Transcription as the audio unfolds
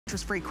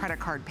interest-free credit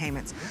card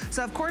payments.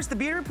 So of course, the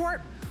Beauty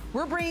Report,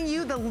 we're bringing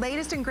you the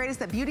latest and greatest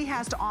that beauty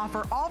has to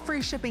offer, all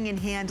free shipping and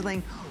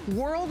handling,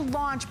 world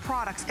launch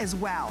products as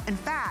well. In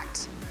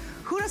fact,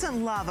 who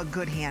doesn't love a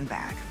good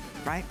handbag,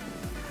 right?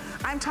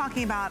 I'm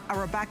talking about a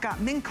Rebecca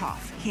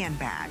Minkoff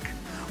handbag.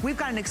 We've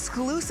got an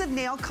exclusive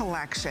nail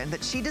collection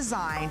that she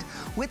designed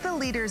with the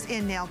leaders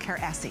in nail care,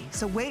 Essie.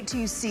 So wait till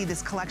you see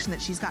this collection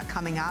that she's got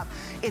coming up.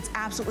 It's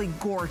absolutely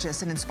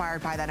gorgeous and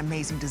inspired by that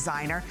amazing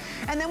designer.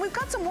 And then we've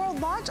got some world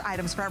launch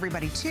items for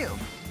everybody too.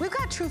 We've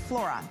got True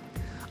Flora.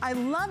 I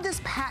love this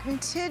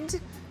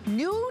patented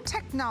new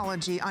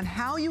technology on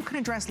how you can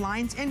address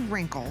lines and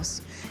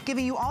wrinkles,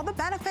 giving you all the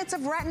benefits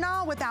of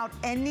retinol without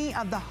any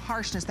of the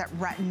harshness that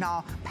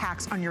retinol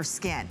packs on your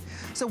skin.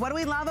 So what do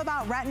we love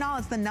about retinol?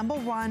 It's the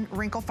 #1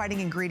 wrinkle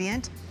fighting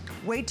ingredient.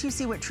 Wait till you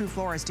see what True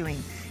Flora is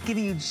doing,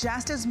 giving you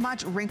just as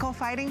much wrinkle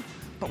fighting,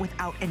 but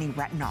without any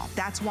retinol.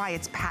 That's why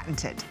it's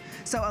patented.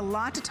 So a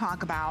lot to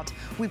talk about.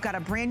 We've got a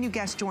brand new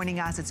guest joining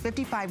us. It's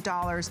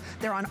 $55.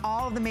 They're on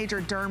all of the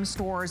major derm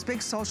stores,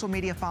 big social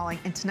media following,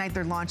 and tonight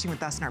they're launching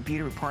with us in our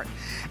Beauty Report.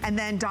 And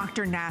then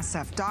Dr.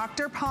 Nassif,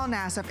 Dr. Paul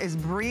Nassif is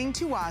bringing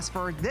to us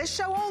for this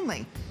show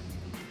only,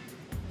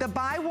 the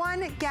buy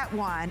one, get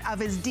one of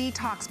his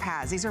detox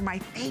pads. These are my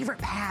favorite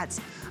pads.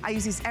 I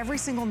use these every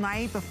single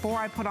night before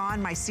I put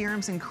on my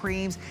serums and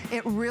creams.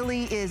 It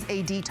really is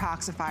a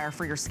detoxifier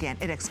for your skin.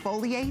 It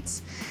exfoliates.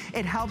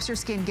 It helps your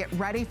skin get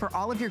ready for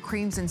all of your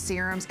creams and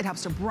serums. It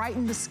helps to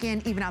brighten the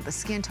skin, even out the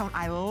skin tone.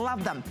 I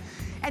love them.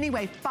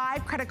 Anyway,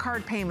 5 credit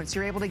card payments.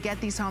 You're able to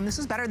get these home. This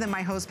is better than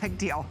my Hose Pick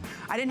deal.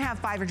 I didn't have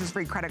 5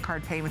 interest-free credit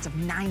card payments of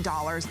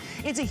 $9.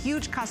 It's a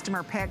huge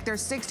customer pick.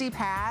 There's 60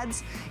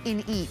 pads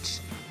in each.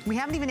 We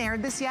haven't even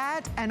aired this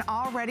yet, and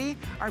already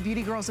our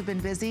beauty girls have been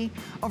busy.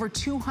 Over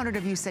 200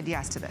 of you said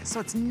yes to this. So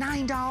it's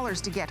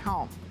 $9 to get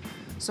home.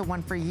 So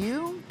one for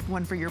you,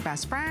 one for your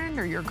best friend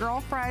or your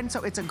girlfriend.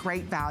 So it's a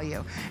great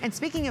value. And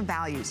speaking of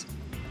values,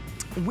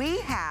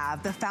 we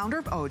have the founder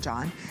of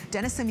Ojon,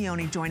 Dennis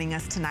Simeone, joining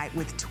us tonight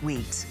with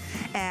Tweet.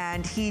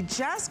 And he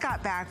just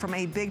got back from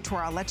a big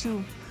tour. I'll let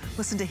you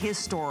listen to his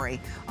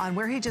story on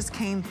where he just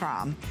came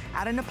from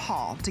out of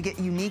Nepal to get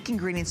unique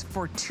ingredients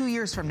for 2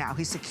 years from now.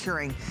 He's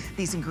securing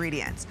these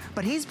ingredients.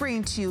 But he's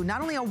bringing to you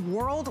not only a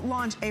world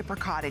launch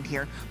apricot in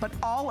here, but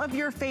all of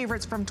your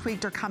favorites from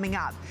Tweaked are coming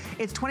up.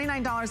 It's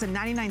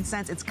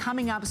 $29.99. It's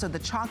coming up. So the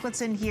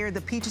chocolate's in here,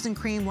 the peaches and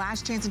cream,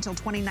 last chance until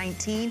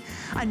 2019.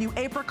 A new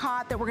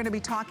apricot that we're going to be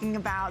talking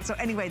about. So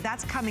anyway,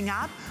 that's coming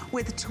up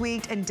with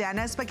Tweaked and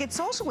Dennis. But get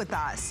social with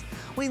us.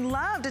 We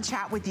love to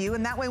chat with you.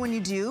 And that way when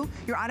you do,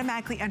 you're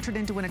automatically entered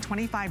in to win a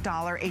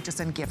 $25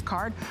 HSN gift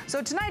card.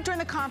 So tonight, join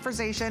the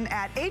conversation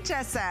at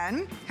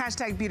HSN,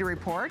 #Beauty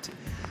Report.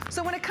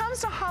 So when it comes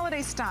to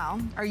holiday style,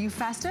 are you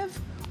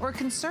festive or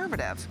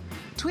conservative?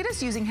 Tweet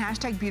us using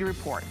 #Beauty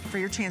Report for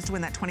your chance to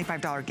win that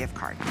 $25 gift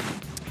card.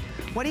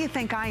 What do you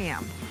think I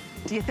am?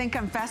 Do you think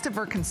I'm festive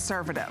or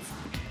conservative?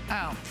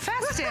 Oh,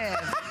 festive.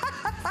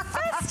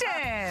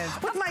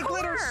 Festive. With my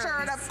glitter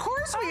shirt, of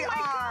course we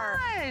are.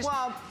 Gosh.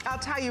 Well, I'll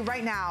tell you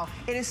right now,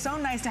 it is so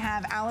nice to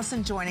have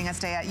Allison joining us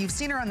today. You've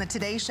seen her on the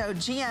Today Show,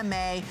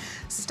 GMA,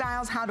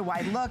 Styles, How Do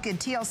I Look, and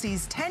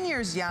TLC's 10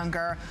 Years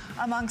Younger,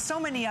 among so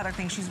many other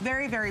things. She's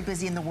very, very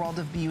busy in the world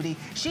of beauty.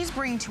 She's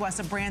bringing to us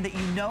a brand that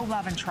you know,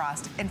 love, and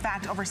trust. In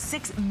fact, over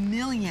 6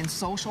 million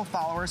social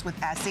followers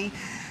with Essie.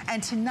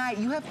 And tonight,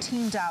 you have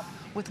teamed up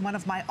with one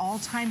of my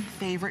all-time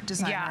favorite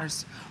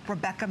designers,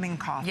 Rebecca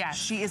Minkoff. Yes.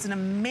 She is an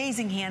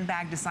amazing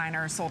handbag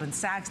designer, sold in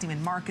Saks, Neiman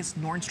Marcus,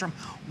 Nordstrom,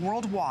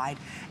 worldwide.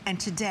 And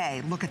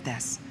today, look at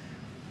this,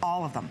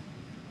 all of them.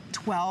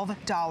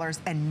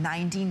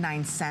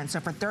 $12.99. So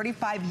for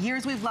 35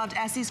 years, we've loved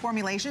Essie's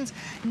formulations.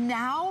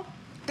 Now,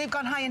 they've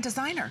gone high-end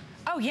designer.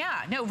 Oh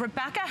yeah, no,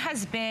 Rebecca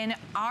has been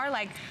our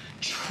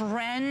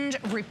trend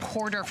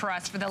reporter for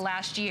us for the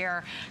last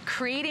year,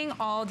 creating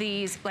all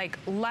these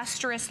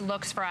lustrous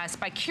looks for us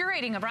by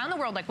curating around the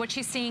world what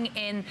she's seeing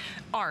in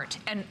art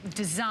and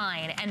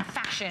design and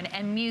fashion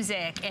and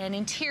music and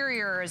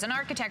interiors and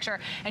architecture.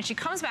 And she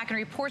comes back and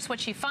reports what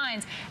she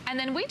finds. And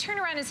then we turn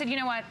around and said, you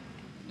know what?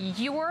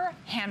 Your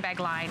handbag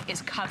line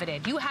is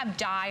coveted. You have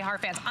die-hard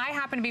fans. I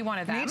happen to be one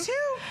of them. Me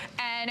too.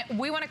 And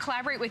we want to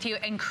collaborate with you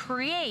and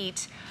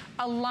create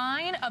a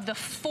line of the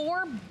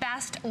 4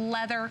 best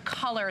leather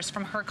colors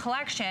from her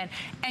collection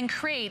and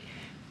create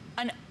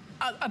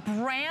a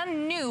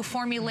brand new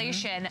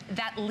formulation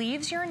that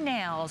leaves your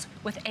nails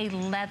with a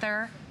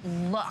leather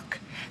look.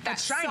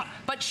 That's shiny.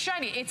 But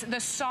shiny. It's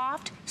the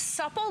soft,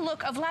 supple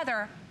look of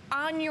leather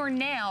on your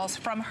nails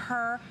from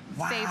her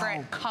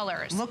favorite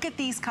colors. Look at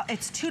these,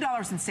 it's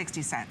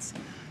 $2.60.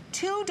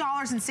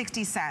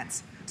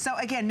 $2.60. So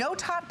again, no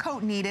top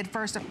coat needed.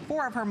 First of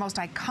 4 of her most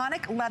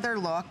iconic leather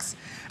looks.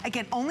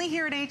 Again, only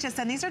here at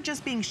HSN. These are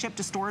just being shipped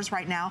to stores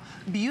right now.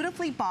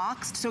 Beautifully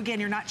boxed. So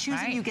again, you're not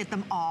choosing, you get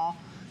them all.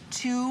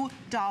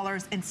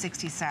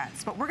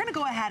 $2.60. But we're gonna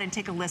go ahead and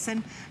take a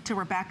listen to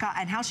Rebecca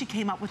and how she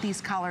came up with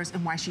these colors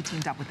and why she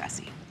teamed up with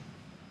Essie.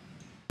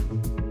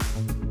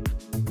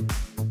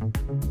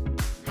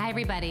 Hi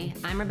everybody,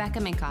 I'm Rebecca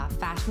Minkoff,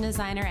 fashion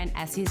designer and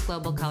Essie's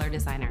global color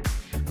designer.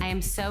 I am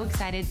so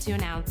excited to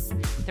announce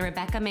the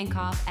Rebecca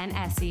Minkoff and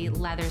Essie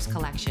Leathers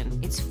collection.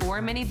 It's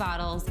 4 mini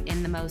bottles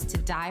in the most to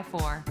die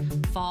for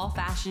fall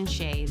fashion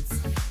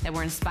shades that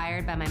were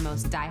inspired by my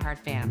most diehard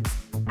fans.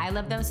 I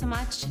love those so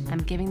much, I'm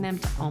giving them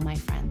to all my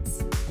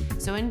friends.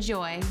 So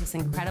enjoy this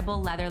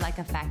incredible leather-like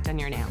effect on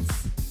your nails.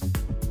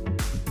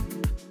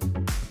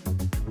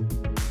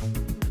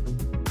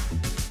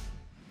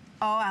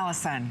 Oh,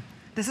 Allison,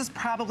 this is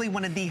probably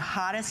one of the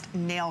hottest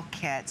nail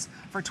kits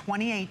for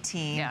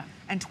 2018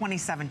 and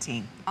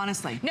 2017,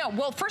 honestly. No,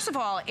 well, first of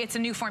all, it's a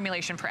new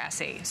formulation for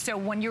Essie. So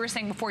when you were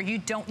saying before, you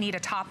don't need a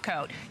top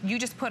coat. You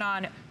just put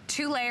on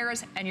 2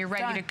 layers and you're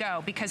ready to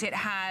go because it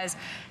has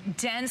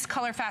dense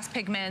color fast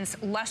pigments,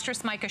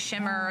 lustrous mica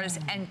shimmers,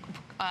 and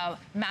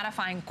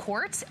mattifying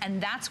quartz, and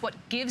that's what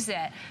gives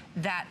it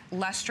that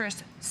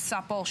lustrous,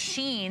 supple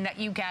sheen that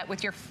you get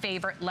with your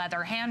favorite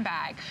leather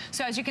handbag.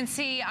 So as you can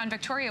see on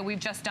Victoria, we've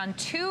just done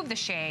 2 of the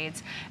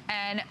shades,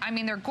 and I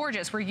mean, they're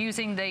gorgeous. We're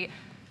using the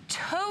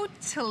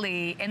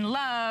Totally in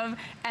Love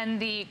and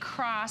the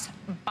Cross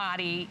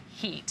Body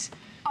Heat.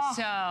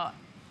 So,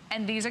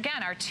 and these,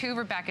 again, are 2 of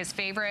Rebecca's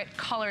favorite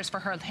colors for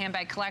her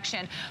handbag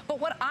collection. But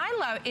what I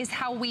love is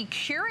how we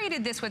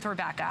curated this with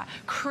Rebecca,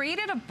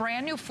 created a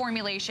brand new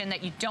formulation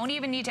that you don't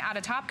even need to add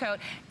a top coat,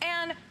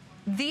 and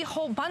the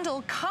whole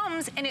bundle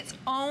comes in its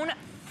own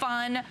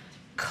fun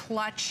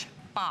clutch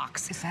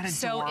box. Is that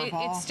adorable?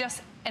 So it's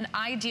just an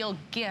ideal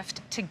gift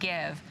to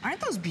give.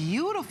 Aren't those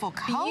beautiful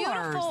colors?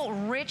 Beautiful,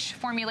 rich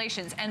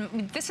formulations.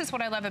 And this is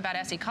what I love about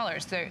Essie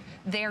Colors.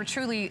 They're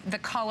truly the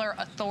color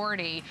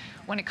authority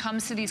when it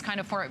comes to these kind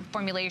of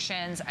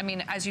formulations. I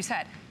mean, as you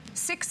said,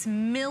 6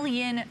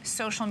 million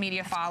social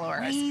media followers.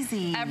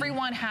 Crazy.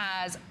 Everyone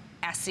has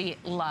Essie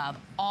love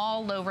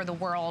all over the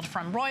world,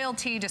 from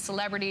royalty to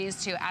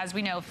celebrities to, as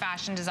we know,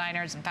 fashion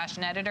designers and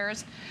fashion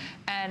editors.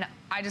 And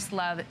I just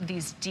love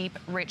these deep,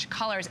 rich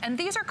colors. And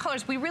these are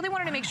colors we really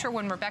wanted to make sure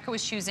when Rebecca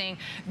was choosing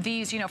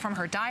these, you know, from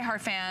her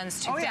diehard fans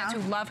to fans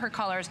who love her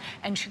colors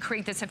and to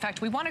create this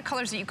effect, we wanted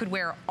colors that you could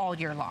wear all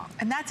year long.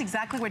 And that's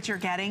exactly what you're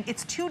getting.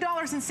 It's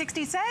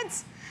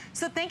 $2.60.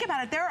 So think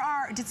about it. There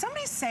are, did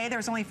somebody say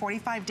there's only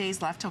 45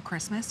 days left till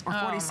Christmas, or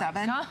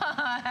 47? Oh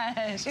my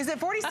gosh. Is it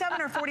 47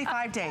 or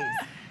 45 days?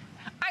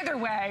 Either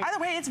way. Either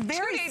way, it's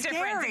very 2 day scary.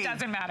 difference, it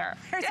doesn't matter.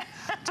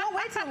 Don't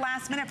wait till the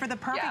last minute for the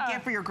perfect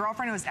gift for your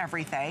girlfriend who has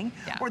everything,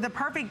 or the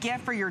perfect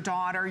gift for your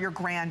daughter, your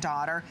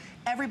granddaughter.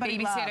 Everybody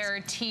babysitter,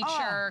 loves.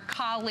 teacher,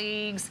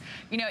 colleagues.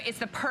 You know, it's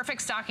the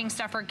perfect stocking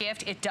stuffer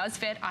gift. It does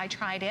fit. I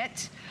tried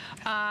it.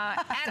 And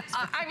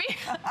I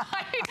mean,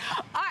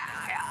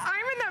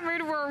 I'm in that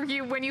mood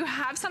where when you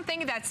have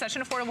something that's such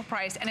an affordable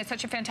price and it's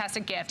such a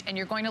fantastic gift, and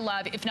you're going to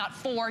love, if not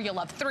 4, you'll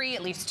love 3,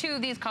 at least 2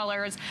 of these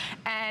colors.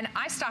 And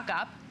I stock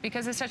up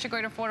because it's such a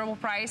great affordable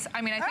price.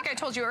 I mean, I think I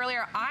told you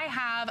earlier, I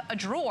have a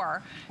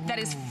drawer that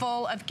is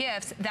full of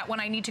gifts that when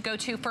I need to go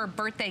to for a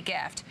birthday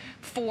gift,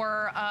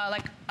 for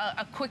like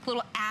a quick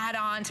little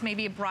add-on to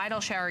maybe a bridal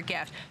shower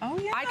gift.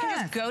 I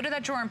can just go to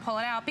that drawer and pull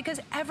it out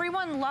because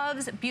everyone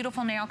loves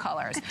beautiful nail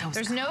colors.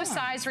 There's no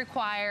size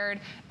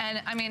required.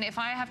 And I mean,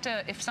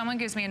 if someone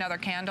gives me another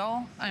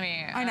candle, I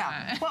mean. I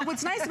know. Well,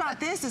 what's nice about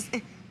this is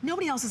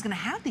nobody else is gonna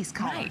have these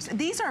colors.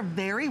 These are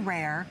very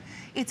rare.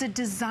 It's a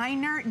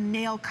designer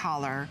nail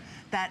color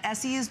that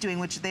Essie is doing,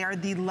 which they are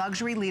the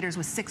luxury leaders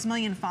with 6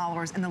 million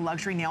followers in the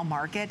luxury nail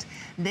market.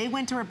 They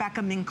went to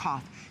Rebecca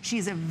Minkoff.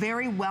 She's a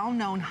very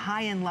well-known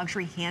high-end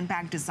luxury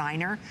handbag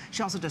designer.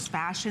 She also does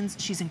fashions.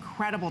 She's an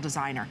incredible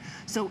designer.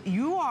 So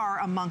you are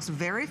amongst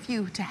very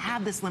few to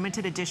have this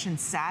limited edition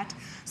set.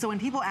 So when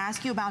people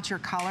ask you about your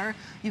color,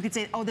 you could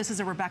say, oh, this is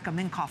a Rebecca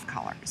Minkoff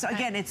color. So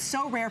again, it's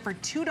so rare for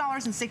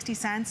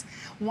 $2.60.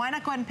 Why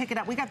not go ahead and pick it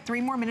up? We got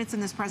 3 more minutes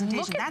in this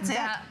presentation. That's it.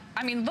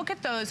 I mean, look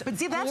at those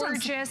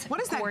gorgeous,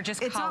 what is that? Gorgeous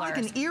it's colors. Not like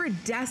an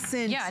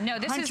iridescent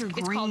this hunter is, green.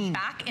 it's called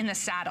Back in the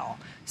Saddle.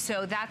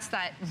 So that's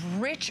that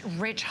rich,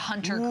 rich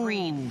hunter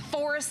green,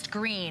 forest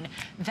green,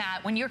 that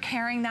when you're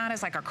carrying that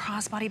as like a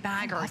crossbody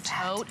bag or a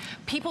tote,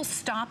 people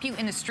stop you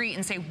in the street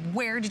and say,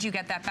 where did you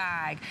get that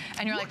bag?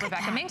 And you're like,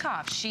 Rebecca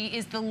Minkoff. She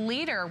is the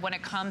leader when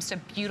it comes to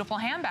beautiful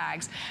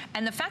handbags.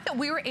 And the fact that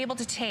we were able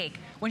to take,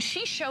 when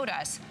she showed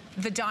us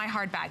the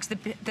die-hard bags,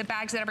 the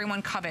bags that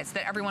everyone covets,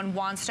 that everyone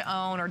wants to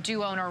own or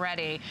do own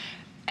already.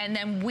 And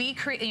then we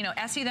create, you know,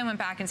 Essie then went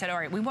back and said, all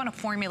right, we want to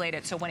formulate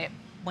it so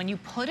when you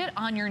put it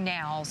on your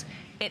nails,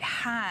 it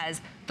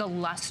has the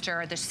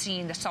luster, the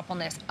sheen, the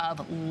suppleness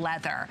of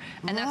leather.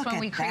 And that's when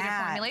we create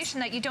a formulation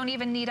that you don't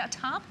even need a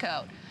top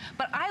coat.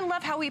 But I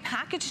love how we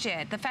packaged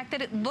it. The fact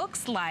that it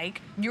looks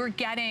like you're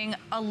getting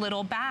a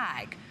little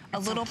bag. A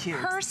little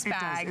purse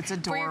bag. It's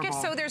adorable. For your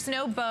gift. So there's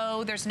no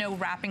bow, there's no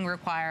wrapping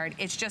required.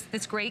 It's just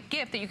this great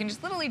gift that you can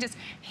just literally just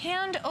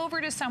hand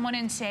over to someone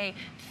and say,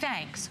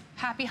 thanks,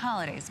 happy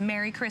holidays,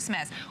 Merry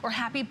Christmas, or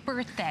happy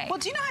birthday. Well,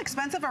 do you know how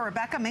expensive a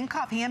Rebecca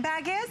Minkoff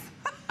handbag is?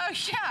 Oh,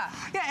 yeah.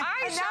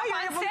 I shop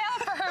on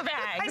sale for her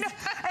bags.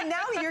 And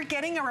now you're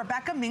getting a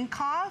Rebecca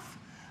Minkoff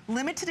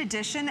limited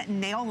edition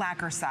nail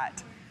lacquer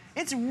set.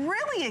 It's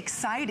really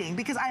exciting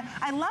because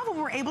I love when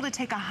we're able to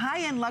take a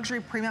high-end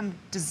luxury premium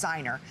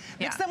designer,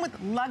 mix them with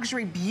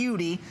luxury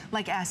beauty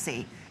like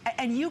Essie,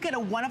 and you get a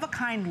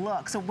one-of-a-kind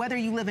look. So whether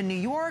you live in New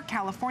York,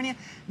 California,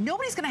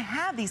 nobody's gonna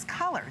have these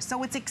colors.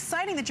 So it's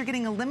exciting that you're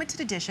getting a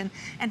limited edition.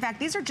 In fact,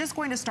 these are just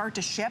going to start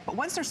to ship, but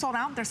once they're sold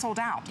out, they're sold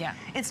out. Yeah.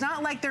 It's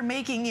not like they're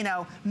making, you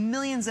know,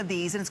 millions of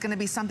these and it's gonna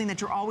be something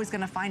that you're always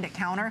gonna find at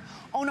counter.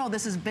 Oh no,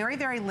 this is very,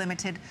 very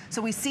limited.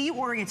 So we see you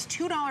ordering, it's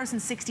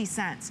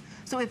 $2.60.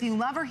 So if you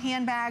love her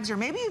handbags, or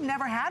maybe you've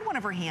never had one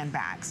of her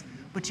handbags,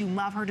 but you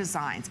love her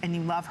designs and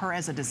you love her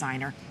as a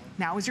designer,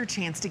 now is your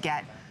chance to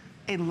get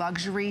a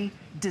luxury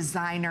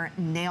designer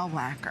nail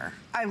lacquer.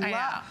 I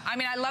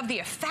love the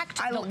effect,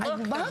 the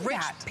look, the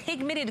rich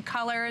pigmented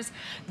colors,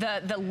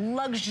 the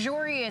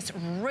luxurious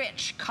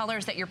rich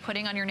colors that you're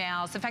putting on your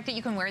nails. The fact that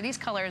you can wear these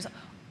colors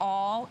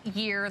all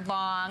year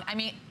long. I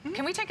mean,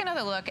 can we take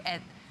another look at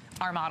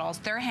our models?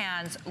 Their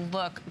hands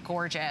look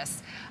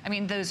gorgeous. I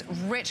mean, those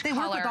rich colors. They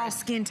work with all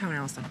skin tone,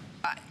 Allison.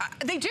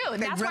 They do.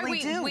 That's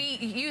really why we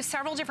use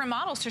several different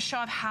models to show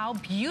off how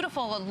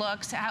beautiful it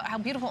looks, how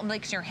beautiful it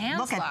makes your hands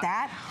look. Look at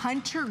that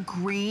hunter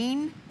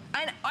green.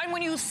 And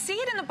when you see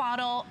it in the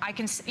bottle, I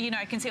can say,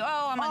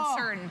 oh, I'm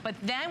uncertain. But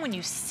then when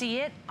you see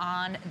it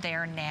on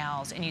their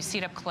nails and you see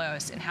it up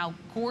close and how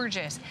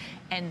gorgeous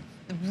and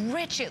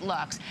rich it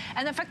looks,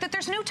 and the fact that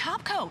there's no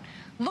top coat.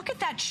 Look at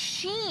that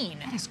sheen.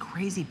 That is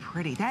crazy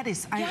pretty. That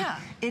is,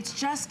 it's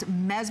just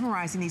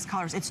mesmerizing, these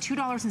colors. It's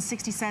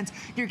 $2.60.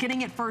 You're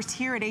getting it first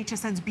here at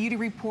HSN's Beauty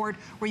Report,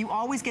 where you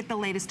always get the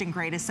latest and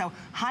greatest. So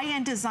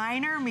high-end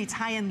designer meets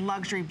high-end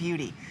luxury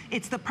beauty.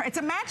 It's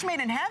a match made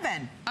in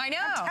heaven. I know.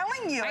 I'm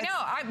telling you. I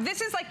know.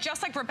 This is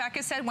just like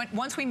Rebecca said,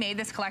 once we made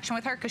this collection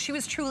with her, because she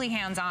was truly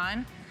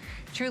hands-on.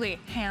 Truly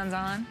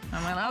hands-on.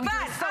 That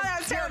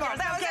was terrible.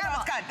 That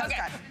was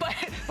good. But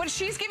when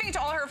she's giving it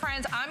to all her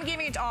friends, I'm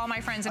giving it to all my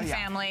friends and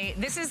family.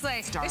 This is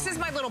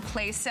my little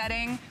place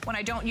setting. When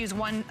I don't use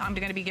one, I'm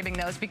going to be giving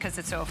those because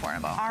it's so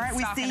affordable. All right,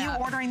 we see you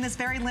ordering this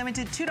very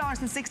limited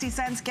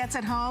 $2.60 gets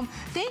it home.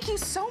 Thank you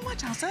so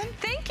much, Allison.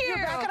 Thank you. You're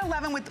back at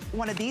 11 with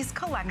one of these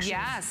collections.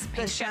 Yes,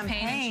 the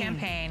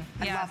champagne.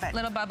 I love it.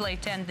 Little bubbly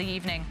to end the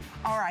evening.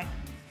 All right.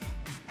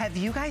 Have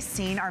you guys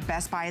seen our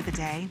Best Buy of the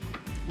day?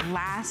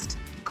 Last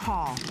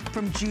call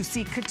from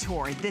Juicy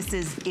Couture. This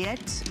is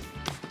it.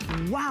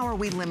 Wow, are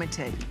we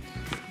limited?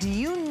 Do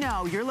you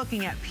know you're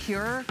looking at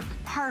pure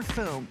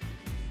parfum?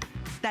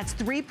 That's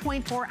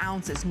 3.4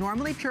 ounces.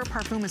 Normally pure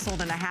parfum is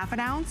sold in a half an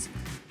ounce.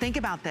 Think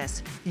about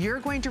this. You're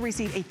going to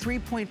receive a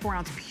 3.4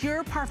 ounce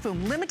pure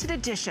parfum, limited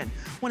edition.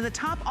 One of the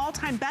top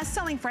all-time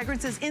best-selling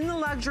fragrances in the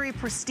luxury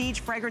prestige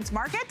fragrance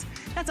market.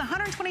 That's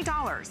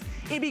 $120.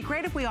 It'd be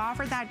great if we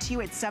offered that to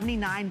you at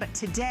 $79, but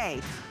today,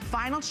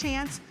 final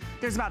chance.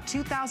 There's about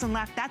 2,000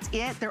 left. That's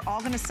it. They're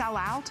all gonna sell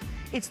out.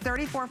 It's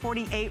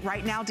 $34.48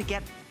 right now to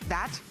get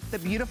that, the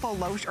beautiful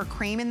lotion or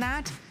cream in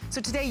that.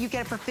 So today you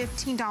get it for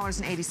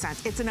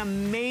 $15.80. It's an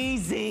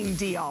amazing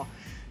deal.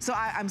 So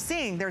I'm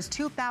seeing there's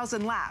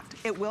 2,000 left.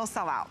 It will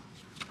sell out.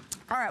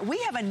 All right, we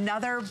have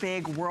another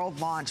big world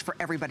launch for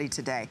everybody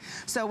today.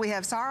 So we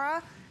have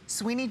Sarah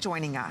Sweeney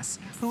joining us,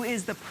 who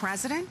is the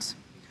president,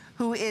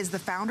 who is the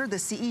founder, the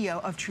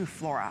CEO of True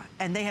Flora.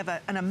 And they have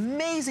an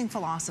amazing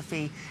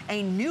philosophy,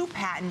 a new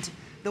patent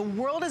the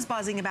world is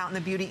buzzing about in the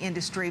beauty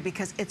industry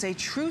because it's a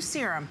true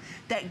serum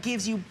that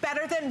gives you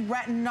better than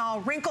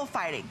retinol wrinkle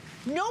fighting.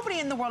 Nobody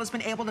in the world has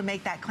been able to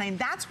make that claim.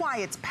 That's why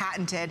it's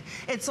patented.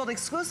 It's sold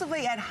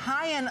exclusively at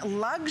high-end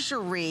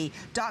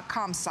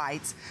luxury.com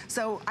sites.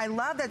 So I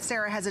love that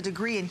Sarah has a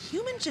degree in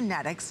human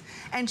genetics,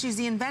 and she's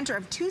the inventor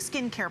of 2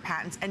 skincare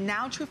patents, and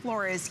now True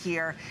Flora is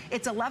here.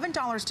 It's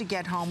 $11 to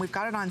get home. We've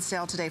got it on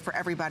sale today for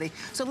everybody.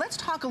 So let's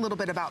talk a little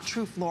bit about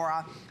True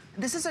Flora.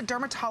 This is a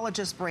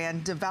dermatologist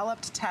brand,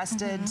 developed,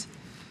 tested,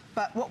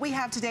 but what we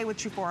have today with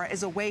True Flora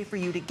is a way for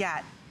you to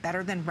get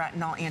better than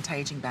retinol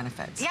anti-aging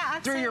benefits. Yeah,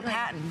 absolutely. Through your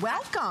patent.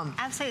 Welcome.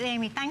 Absolutely,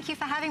 Amy. Thank you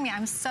for having me.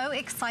 I'm so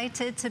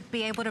excited to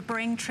be able to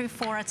bring True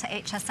Flora to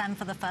HSN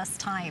for the first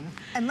time.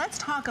 And let's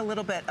talk a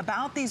little bit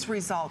about these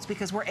results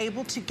because we're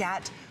able to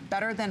get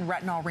better than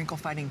retinol wrinkle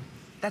fighting.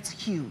 That's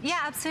huge. Yeah,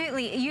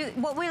 absolutely.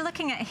 What we're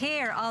looking at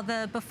here are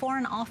the before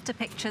and after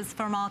pictures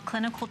from our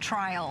clinical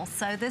trial.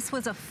 So this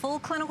was a full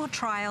clinical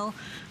trial,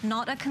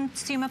 not a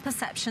consumer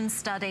perception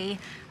study.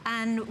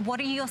 And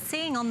what you're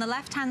seeing on the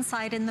left-hand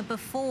side in the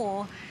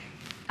before,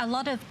 a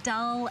lot of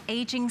dull,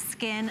 aging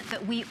skin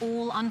that we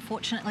all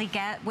unfortunately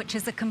get, which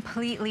is a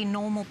completely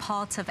normal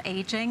part of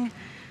aging.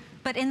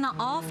 But in the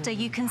after,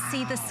 you can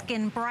see the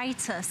skin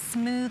brighter,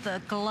 smoother,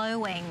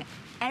 glowing,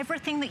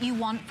 everything that you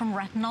want from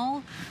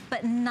retinol,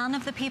 but none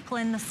of the people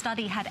in the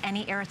study had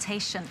any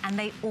irritation, and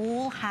they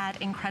all had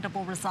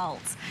incredible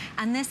results.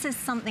 And this is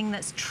something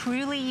that's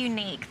truly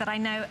unique that I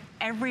know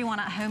everyone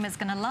at home is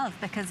gonna love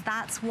because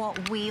that's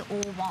what we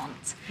all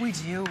want. We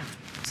do.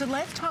 So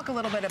let's talk a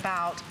little bit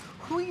about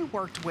who you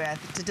worked with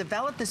to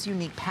develop this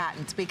unique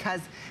patent,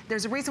 because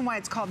there's a reason why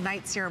it's called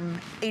Night Serum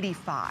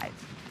 85.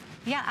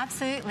 Yeah,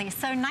 absolutely.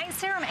 So Night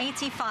Serum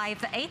 85,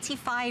 the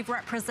 85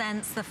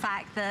 represents the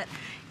fact that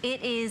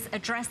it is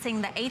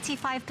addressing the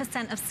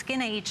 85% of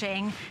skin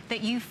aging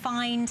that you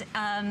find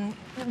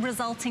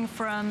resulting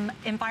from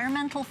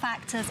environmental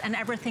factors and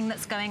everything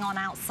that's going on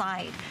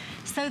outside.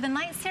 So the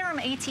Night Serum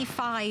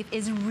 85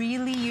 is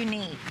really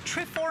unique.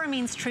 Trufora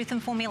means truth in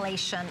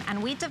formulation,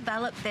 and we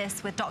developed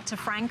this with Dr.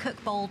 Fran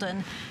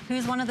Cook-Bolden,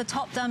 who's one of the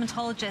top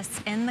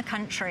dermatologists in the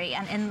country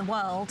and in the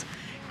world.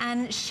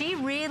 And she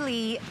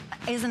really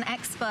is an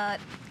expert.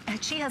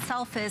 She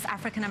herself is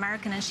African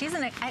American, and she's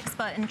an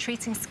expert in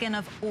treating skin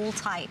of all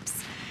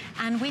types.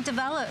 And we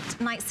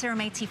developed Night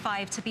Serum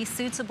 85 to be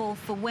suitable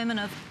for women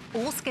of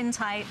all skin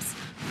types,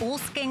 all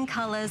skin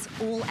colors,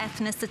 all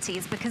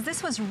ethnicities, because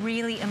this was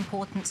really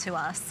important to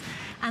us.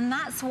 And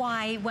that's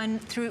why when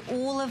through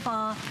all of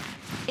our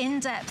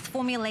in-depth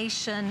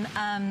formulation,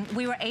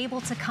 we were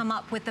able to come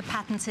up with the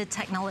patented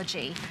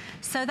technology.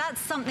 So that's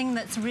something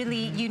that's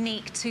really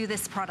unique to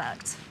this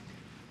product.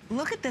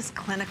 Look at this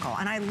clinical,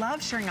 and I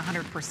love sharing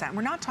 100%.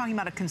 We're not talking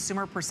about a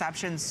consumer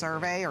perception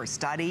survey or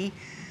study.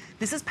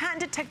 This is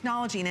patented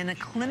technology, and in a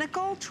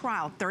clinical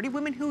trial, 30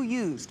 women who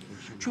used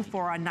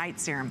Trufora Night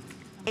Serum,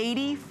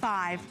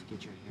 85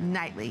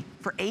 nightly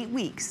for 8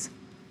 weeks,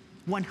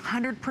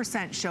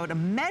 100% showed a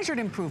measured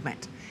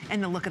improvement in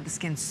the look of the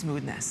skin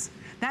smoothness.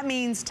 That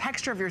means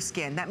texture of your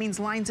skin. That means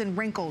lines and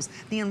wrinkles,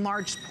 the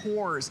enlarged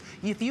pores.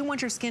 If you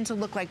want your skin to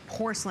look like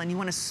porcelain, you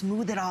want to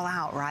smooth it all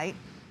out, right?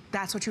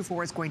 That's what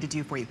Trufora is going to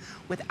do for you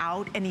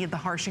without any of the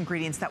harsh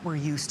ingredients that we're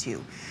used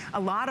to. A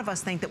lot of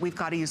us think that we've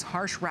got to use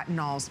harsh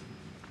retinols,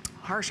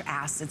 harsh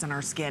acids in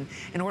our skin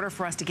in order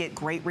for us to get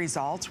great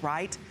results,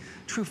 right?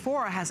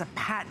 Trufora has a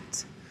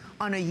patent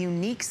on a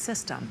unique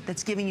system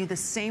that's giving you the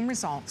same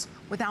results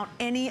without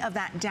any of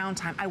that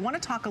downtime. I want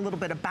to talk a little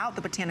bit about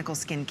the botanical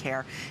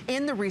skincare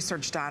in the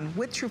research done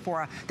with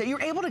Trufora, that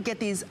you're able to get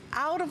these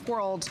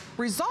out-of-world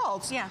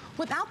results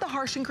without the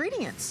harsh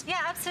ingredients. Yeah,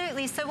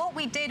 absolutely. So what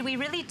we did, we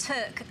really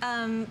took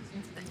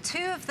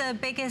two of the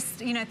biggest,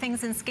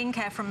 things in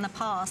skincare from the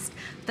past,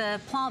 the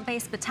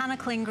plant-based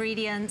botanical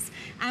ingredients,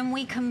 and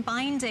we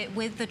combined it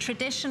with the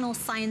traditional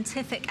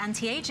scientific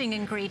anti-aging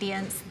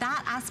ingredients,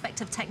 that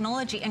aspect of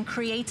technology, and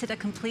created a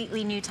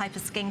completely new type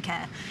of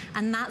skincare.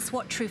 And that's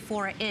what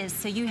Trufora is.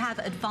 So you have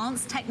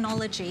advanced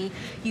technology,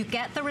 you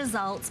get the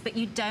results, but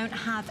you don't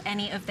have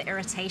any of the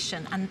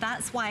irritation. And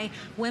that's why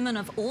women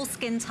of all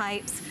skin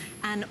types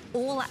and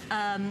all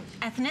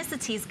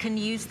ethnicities can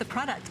use the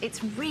product.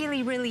 It's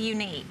really, really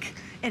unique.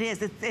 It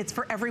is. It's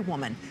for every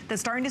woman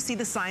that's starting to see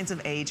the signs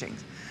of aging.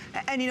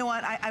 And you know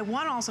what? I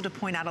want also to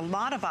point out, a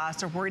lot of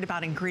us are worried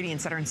about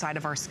ingredients that are inside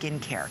of our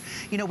skincare.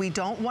 We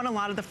don't want a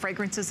lot of the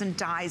fragrances and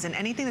dyes and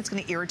anything that's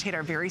going to irritate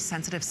our very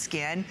sensitive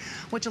skin,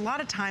 which a lot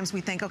of times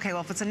we think, okay,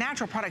 well, if it's a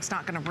natural product, it's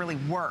not going to really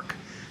work.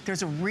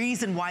 There's a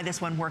reason why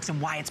this one works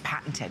and why it's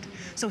patented.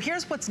 So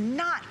here's what's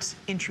not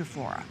in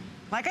Trufora.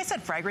 Like I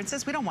said,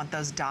 fragrances, we don't want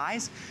those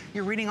dyes.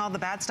 You're reading all the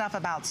bad stuff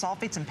about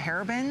sulfates and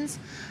parabens.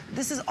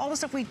 This is all the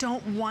stuff we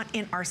don't want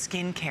in our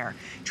skincare.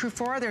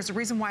 Trufora, there's a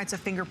reason why it's a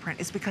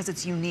fingerprint. It's because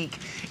it's unique.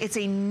 It's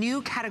a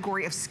new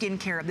category of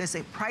skincare. This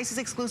price is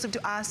exclusive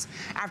to us.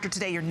 After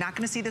today, you're not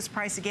gonna see this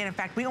price again. In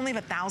fact, we only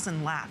have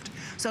 1,000 left.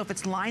 So if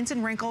it's lines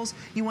and wrinkles,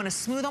 you wanna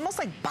smooth, almost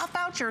like buff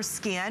out your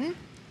skin,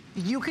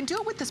 you can do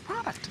it with this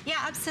product. Yeah,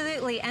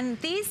 absolutely. And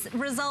these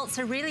results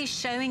are really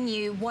showing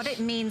you what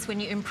it means when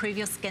you improve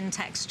your skin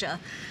texture.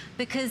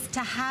 Because to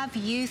have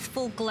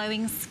youthful,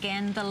 glowing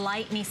skin, the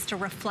light needs to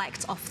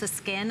reflect off the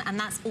skin, and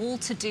that's all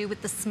to do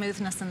with the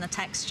smoothness and the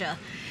texture.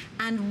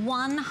 And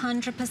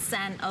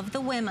 100% of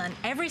the women,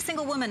 every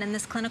single woman in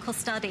this clinical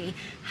study,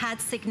 had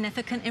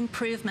significant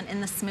improvement in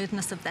the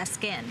smoothness of their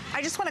skin.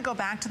 I just want to go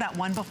back to that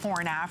one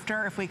before and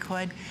after, if we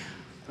could.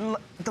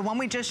 The one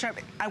we just showed,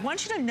 I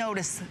want you to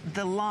notice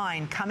the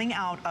line coming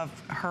out of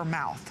her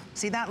mouth.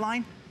 See that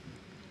line?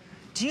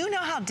 Do you know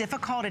how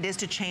difficult it is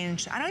to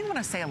change? I don't even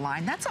want to say a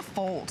line, that's a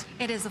fold.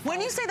 It is a fold.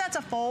 When you say that's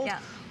a fold,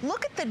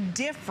 look at the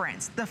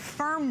difference, the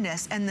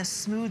firmness and the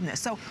smoothness.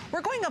 So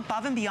we're going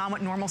above and beyond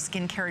what normal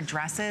skincare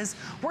addresses.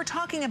 We're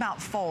talking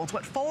about folds.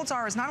 What folds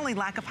are is not only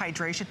lack of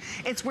hydration,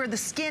 it's where the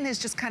skin is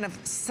just kind of,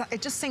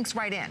 it just sinks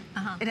right in.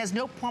 It has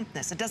no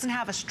plumpness. It doesn't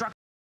have a structure.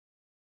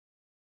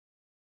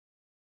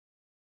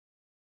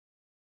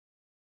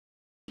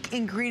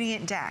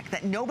 Ingredient deck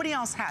that nobody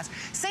else has.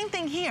 Same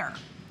thing here.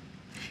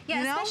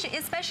 Yeah,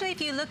 especially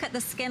if you look at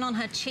the skin on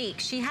her cheek.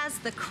 She has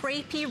the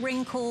crepey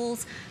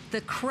wrinkles,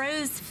 the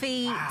crow's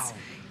feet. Wow.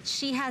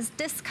 She has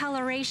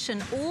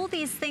discoloration, all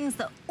these things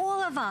that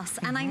all of us,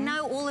 and I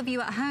know all of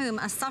you at home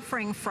are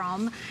suffering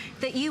from,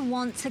 that you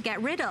want to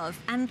get rid of.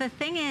 And the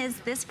thing is,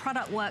 this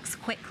product works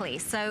quickly.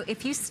 So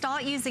if you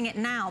start using it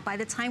now, by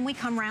the time we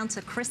come around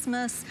to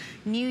Christmas,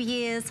 New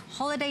Year's,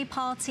 holiday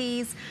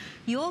parties,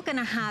 you're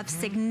gonna have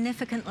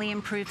significantly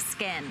improved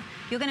skin.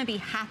 You're gonna be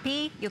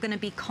happy, you're gonna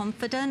be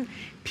confident,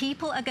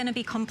 people are gonna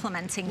be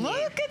complimenting you.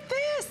 Look at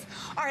this.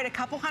 All right, a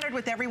couple hundred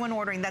with everyone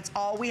ordering, that's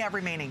all we have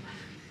remaining.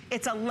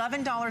 It's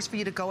 $11 for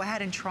you to go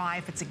ahead and try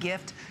if it's a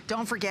gift.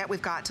 Don't forget,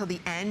 we've got till the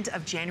end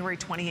of January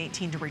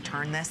 2018 to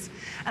return this.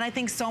 And I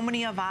think so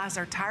many of us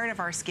are tired of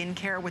our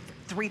skincare with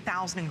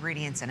 3,000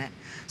 ingredients in it.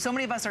 So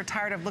many of us are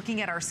tired of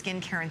looking at our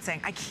skincare and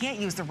saying, I can't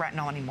use the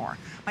retinol anymore.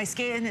 My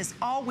skin is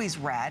always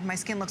red. My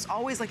skin looks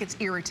always like it's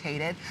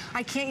irritated.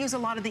 I can't use a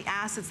lot of the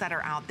acids that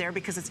are out there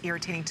because it's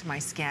irritating to my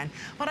skin.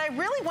 But I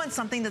really want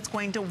something that's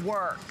going to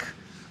work,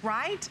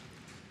 right?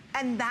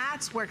 And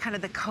that's where kind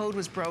of the code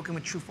was broken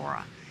with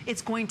Truphora.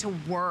 It's going to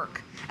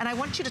work. And I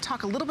want you to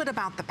talk a little bit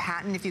about the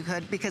patent, if you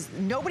could, because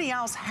nobody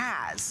else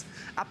has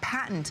a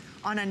patent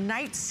on a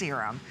night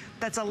serum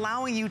that's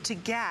allowing you to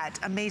get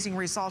amazing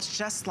results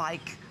just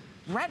like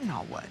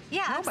retinol would.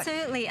 Yeah,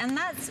 absolutely. And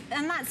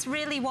that's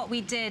really what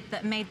we did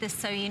that made this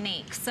so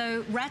unique.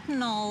 So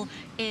retinol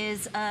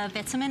is a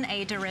vitamin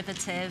A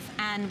derivative,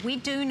 and we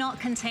do not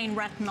contain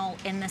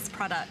retinol in this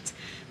product.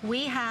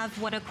 We have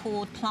what are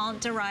called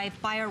plant-derived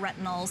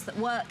bioretinols that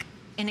work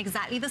in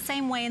exactly the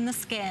same way in the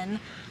skin,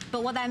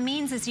 but what that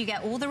means is you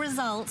get all the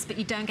results, but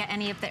you don't get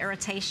any of the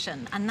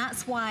irritation. And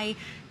that's why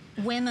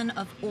women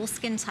of all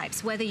skin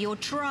types, whether you're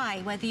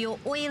dry, whether you're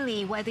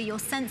oily, whether you're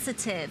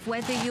sensitive,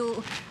 whether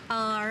you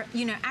are,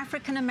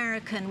 African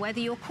American, whether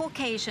you're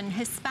Caucasian,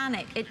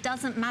 Hispanic, it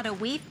doesn't matter.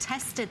 We've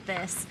tested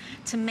this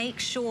to make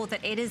sure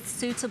that it is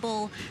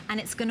suitable and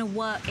it's going to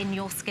work in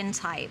your skin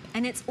type.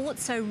 And it's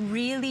also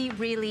really,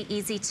 really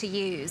easy to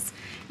use.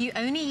 You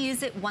only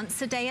use it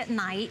once a day at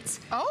night.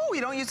 Oh,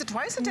 you don't use it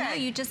twice a day? No,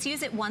 you just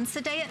use it once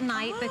a day at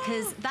night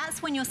because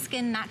that's when your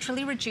skin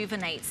naturally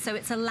rejuvenates. So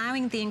it's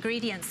allowing the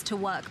ingredients to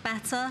work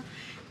better.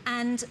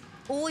 And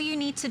all you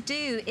need to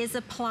do is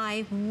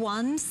apply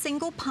one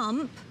single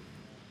pump,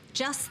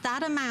 just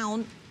that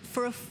amount,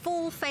 for a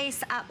full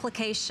face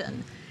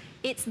application.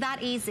 It's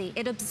that easy.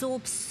 It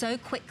absorbs so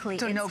quickly.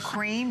 So no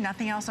cream,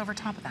 nothing else over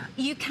top of that?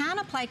 You can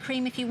apply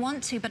cream if you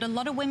want to, but a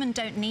lot of women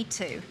don't need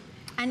to.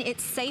 And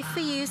it's safe for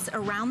use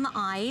around the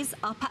eyes,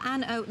 upper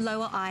and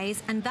lower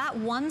eyes, and that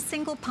one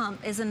single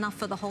pump is enough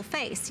for the whole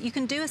face. You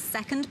can do a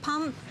second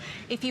pump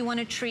if you want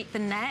to treat the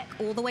neck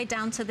all the way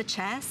down to the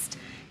chest.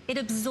 It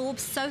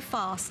absorbs so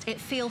fast, it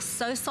feels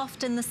so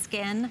soft in the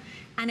skin,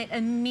 and it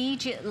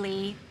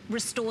immediately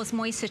restores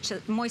moisture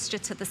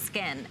to the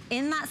skin.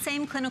 In that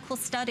same clinical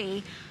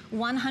study,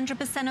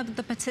 100% of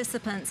the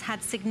participants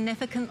had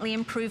significantly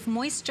improved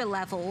moisture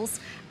levels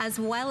as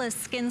well as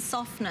skin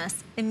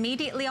softness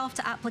immediately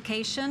after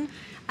application,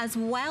 as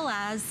well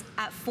as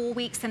at 4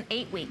 weeks and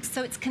 8 weeks.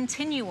 So it's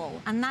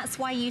continual, and that's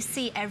why you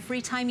see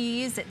every time you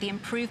use it, the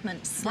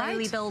improvement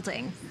slowly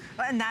building.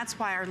 And that's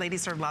why our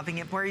ladies are loving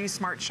it. Where are you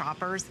smart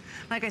shoppers?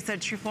 Like I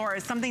said, Truphora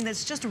is something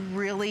that's just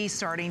really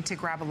starting to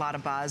grab a lot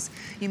of buzz.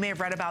 You may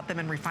have read about them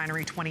in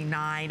Refinery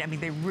 29. I mean,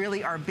 they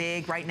really are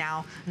big right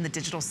now in the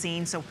digital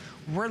scene. So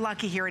we're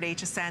lucky here at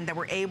HSN that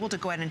we're able to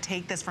go ahead and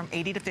take this from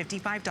 $80 to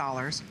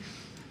 $55.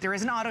 There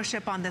is an auto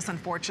ship on this,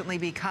 unfortunately,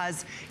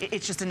 because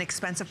it's just an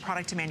expensive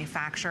product to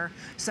manufacture.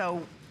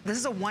 So this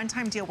is a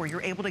one-time deal where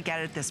you're able to get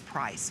it at this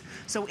price.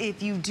 So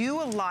if you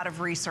do a lot of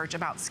research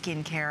about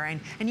skincare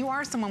and you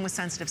are someone with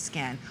sensitive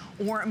skin,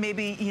 or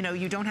maybe,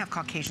 you don't have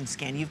Caucasian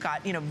skin, you've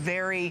got,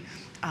 very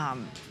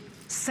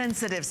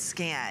sensitive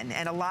skin,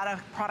 and a lot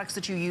of products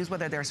that you use,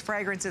 whether there's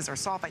fragrances or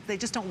sulfite, they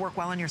just don't work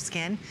well on your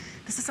skin.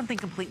 This is something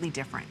completely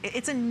different.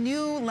 It's a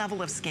new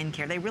level of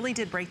skincare. They really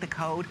did break the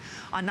code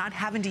on not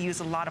having to use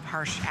a lot of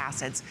harsh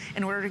acids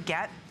in order to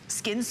get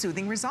skin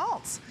soothing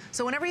results.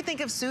 So whenever you think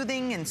of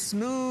soothing and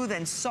smooth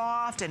and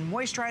soft and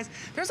moisturized,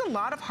 there's a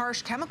lot of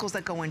harsh chemicals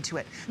that go into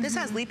it. This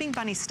has Leaping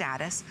Bunny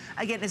status.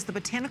 Again, it's the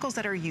botanicals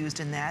that are used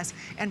in this.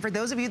 And for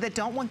those of you that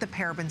don't want the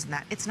parabens in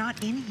that, it's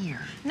not in here.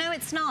 No,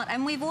 it's not.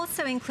 And we've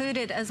also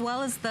included, as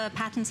well as the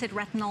patented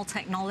retinol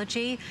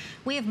technology,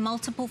 we have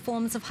multiple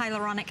forms of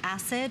hyaluronic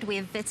acid. We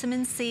have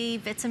vitamin C,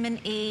 vitamin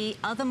E,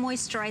 other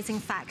moisturizing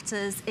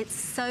factors. It's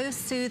so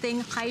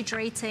soothing,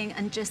 hydrating,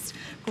 and just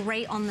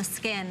great on the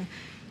skin.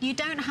 You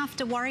don't have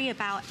to worry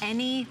about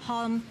any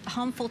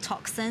harmful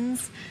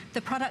toxins.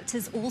 The product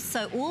is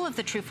also, all of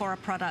the Truphora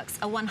products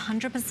are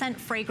 100%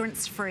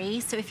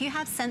 fragrance-free. So if you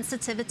have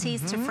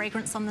sensitivities to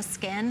fragrance on the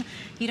skin,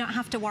 you don't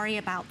have to worry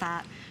about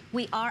that.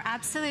 We are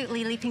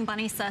absolutely Leaping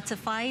Bunny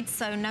certified,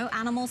 so no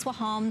animals were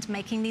harmed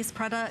making these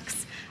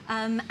products.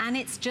 And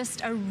it's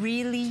just a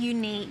really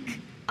unique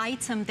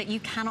item that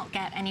you cannot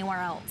get anywhere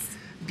else.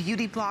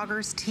 Beauty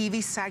bloggers,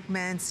 TV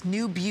segments,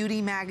 new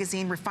beauty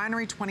magazine,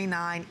 Refinery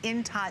 29,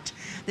 In Touch.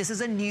 This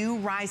is a new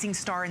rising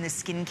star in the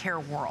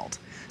skincare world.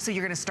 So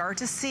you're gonna start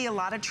to see a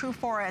lot of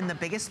Truphora in the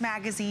biggest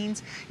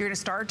magazines. You're gonna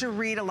start to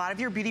read a lot of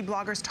your beauty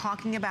bloggers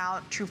talking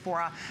about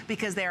Truphora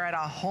because they're at a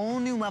whole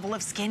new level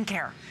of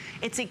skincare.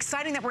 It's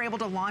exciting that we're able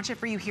to launch it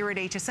for you here at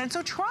HSN,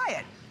 so try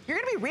it. You're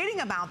gonna be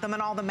reading about them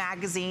in all the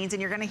magazines and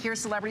you're gonna hear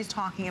celebrities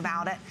talking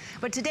about it.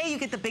 But today you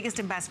get the biggest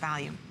and best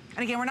value.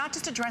 And again, we're not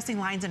just addressing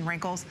lines and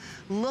wrinkles.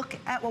 Look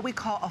at what we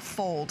call a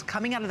fold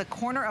coming out of the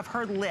corner of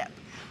her lip.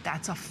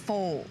 That's a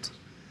fold.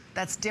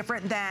 That's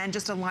different than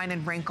just a line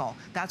and wrinkle.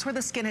 That's where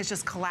the skin has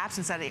just collapsed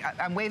and said,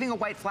 I'm waving a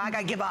white flag,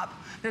 I give up.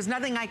 There's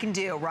nothing I can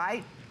do,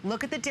 right?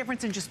 Look at the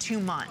difference in just 2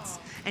 months.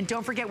 And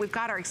don't forget, we've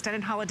got our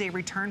extended holiday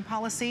return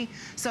policy.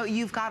 So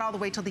you've got all the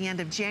way till the end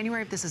of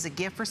January if this is a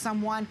gift for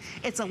someone.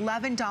 It's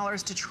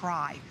 $11 to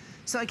try.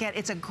 So again,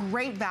 it's a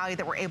great value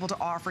that we're able to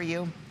offer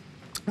you.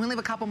 We only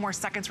have a couple more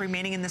seconds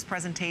remaining in this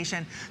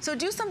presentation. So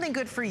do something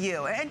good for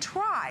you and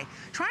try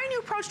a new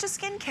approach to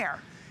skincare.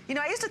 You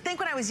know, I used to think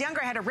when I was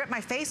younger I had to rip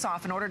my face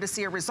off in order to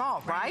see a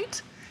result,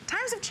 right?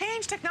 Times have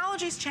changed,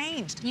 technology's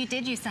changed. You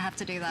did used to have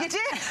to do that. You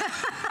did.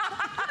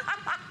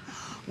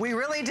 We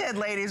really did,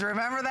 ladies.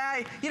 Remember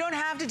that? You don't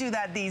have to do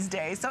that these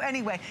days. So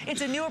anyway,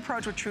 it's a new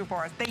approach with True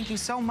Forest. Thank you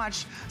so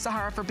much,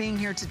 Sahara, for being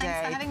here today.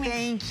 Thanks for having me.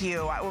 Thank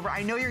you.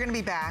 I know you're going to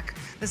be back.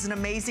 This is an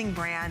amazing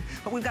brand,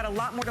 but we've got a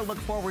lot more to look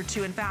forward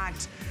to. In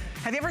fact,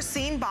 have you ever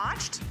seen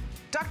Botched?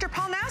 Dr.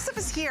 Paul Nassif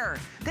is here.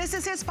 This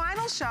is his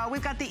final show.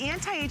 We've got the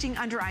anti-aging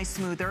under eye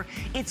smoother.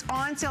 It's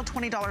on sale,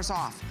 $20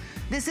 off.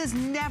 This is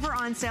never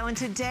on sale, and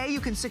today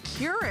you can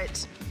secure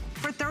it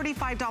for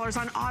 $35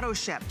 on auto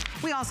ship.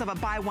 We also have a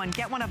buy one,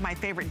 get one of my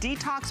favorite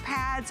detox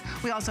pads.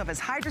 We also have his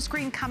Hydra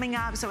Screen coming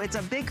up, so it's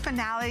a big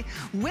finale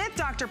with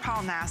Dr.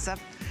 Paul Nassif.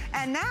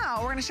 And now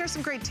we're gonna share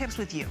some great tips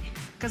with you,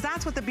 because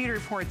that's what the Beauty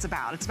Report's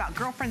about. It's about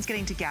girlfriends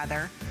getting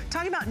together,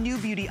 talking about new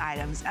beauty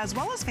items, as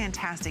well as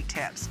fantastic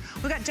tips.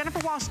 We've got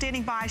Jennifer Walsh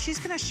standing by. She's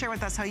gonna share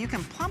with us how you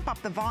can plump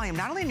up the volume,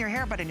 not only in your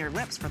hair, but in your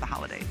lips for the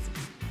holidays.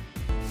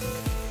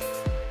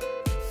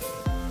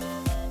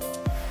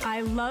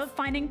 I love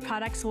finding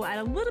products that will add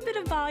a little bit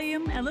of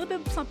volume and a little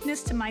bit of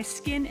plumpness to my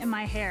skin and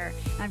my hair.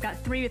 And I've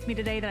got 3 with me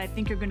today that I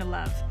think you're gonna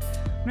love.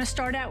 I'm gonna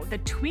start out with the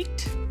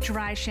Tweaked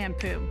Dry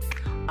Shampoo.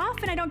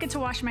 Often I don't get to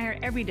wash my hair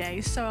every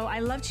day, so I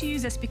love to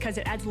use this because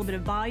it adds a little bit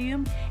of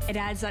volume, it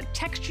adds a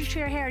texture to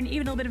your hair, and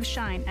even a little bit of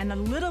shine. And a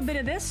little bit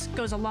of this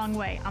goes a long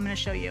way. I'm gonna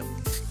show you.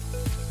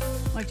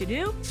 What you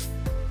do,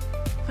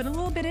 put a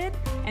little bit in,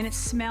 and it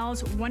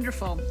smells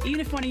wonderful. Even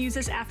if you wanna use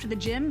this after the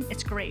gym,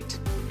 it's great.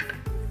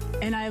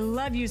 And I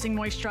love using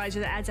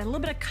moisturizer that adds a little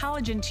bit of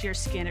collagen to your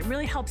skin. It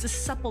really helps the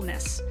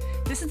suppleness.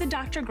 This is the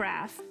Dr.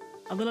 Graf.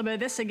 A little bit of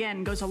this,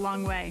 again, goes a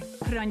long way.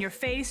 Put it on your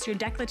face, your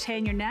décolleté,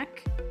 and your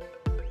neck.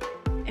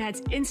 It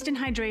adds instant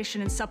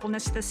hydration and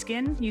suppleness to the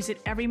skin. Use it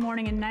every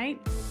morning and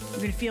night.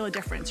 You're gonna feel a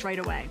difference right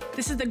away.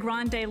 This is the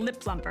Grande Lip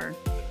Plumper.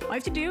 All you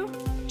have to do,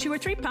 2 or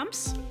 3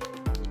 pumps,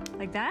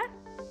 like that.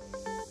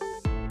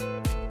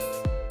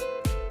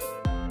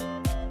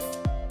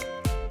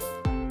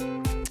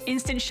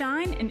 Instant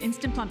shine and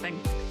instant plumping.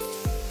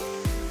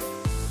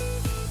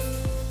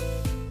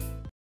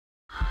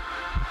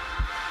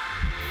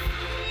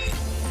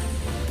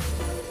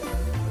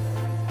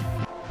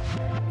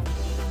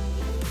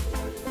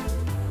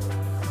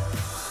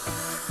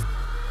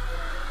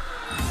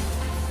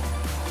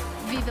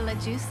 Vive la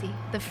Juicy,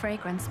 the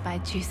fragrance by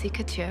Juicy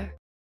Couture.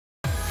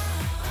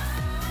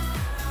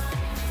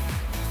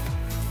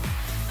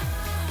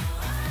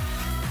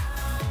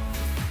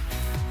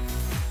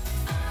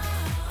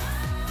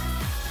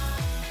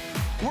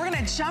 We're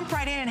gonna jump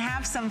right in and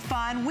have some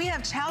fun. We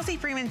have Chelsea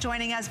Freeman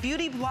joining us,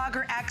 beauty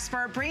blogger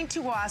expert, bringing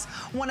to us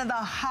one of the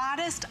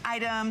hottest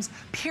items,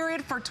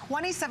 period, for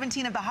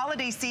 2017 of the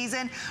holiday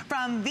season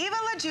from Viva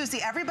La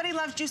Juicy. Everybody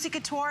loves Juicy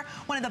Couture,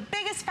 one of the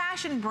biggest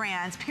fashion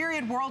brands,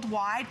 period,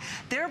 worldwide.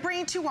 They're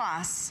bringing to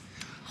us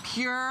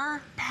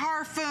Pure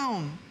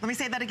Parfum. Let me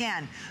say that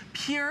again.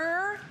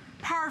 Pure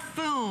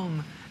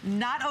Parfum.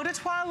 Not eau de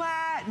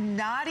toilette,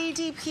 not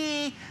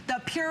EDP,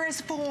 the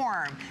purest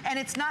form. And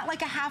it's not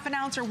like a half an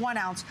ounce or 1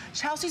 ounce.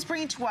 Chelsea's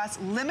bringing to us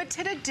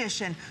limited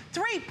edition,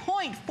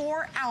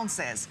 3.4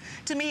 ounces.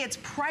 To me, it's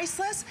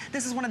priceless.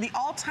 This is one of the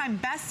all-time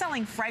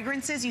best-selling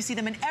fragrances. You see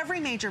them in every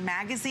major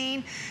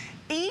magazine.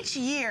 Each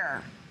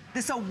year,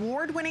 this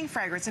award-winning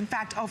fragrance, in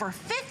fact, over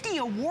 50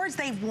 awards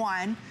they've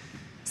won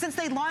since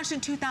they launched in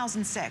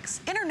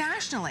 2006,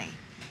 internationally.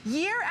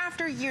 Year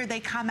after year, they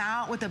come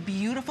out with a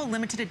beautiful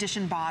limited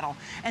edition bottle.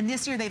 And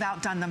this year, they've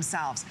outdone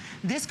themselves.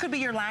 This could be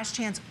your last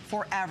chance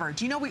forever.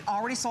 Do you know we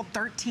already sold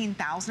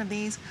 13,000 of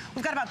these?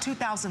 We've got about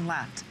 2,000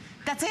 left.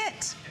 That's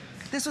it.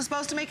 This was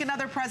supposed to make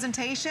another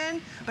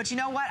presentation, but you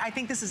know what? I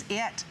think this is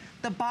it.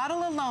 The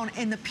bottle alone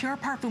in the Pure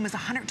Parfum is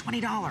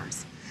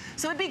 $120.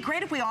 So it'd be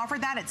great if we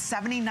offered that at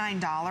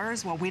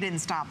 $79. Well, we didn't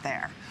stop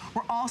there.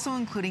 We're also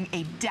including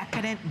a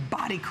decadent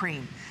body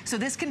cream. So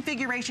this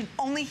configuration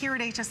only here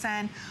at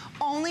HSN,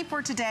 only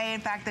for today. In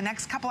fact, the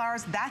next couple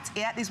hours, that's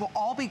it. These will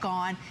all be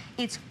gone.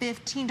 It's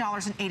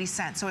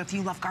 $15.80. So if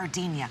you love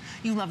gardenia,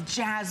 you love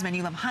jasmine,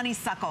 you love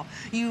honeysuckle,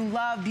 you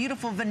love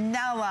beautiful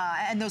vanilla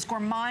and those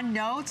gourmand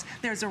notes,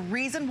 there's a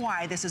reason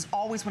why this is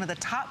always one of the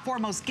top 4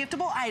 most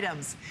giftable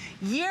items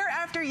year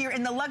after year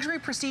in the luxury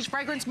prestige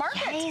fragrance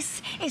market.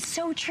 Yes, it's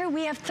so true.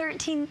 we have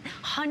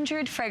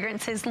 1,300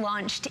 fragrances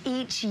launched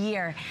each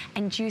year,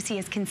 and Juicy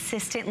is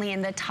consistently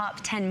in the top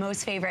 10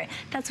 most favorite.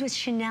 That's with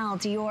Chanel,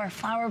 Dior,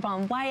 Flower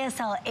Bomb,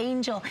 YSL,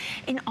 Angel.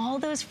 In all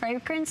those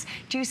fragrances,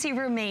 Juicy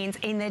remains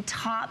in the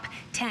top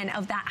 10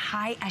 of that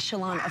high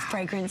echelon of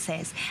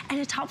fragrances, and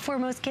a top 4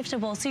 most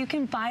giftable, so you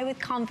can buy with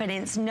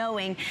confidence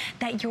knowing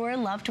that your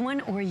loved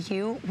one or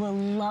you will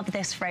love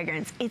this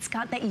fragrance. It's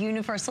got that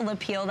universal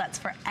appeal that's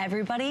for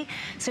everybody.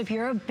 So if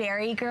you're a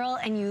berry girl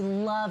and you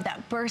love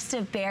that burst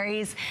of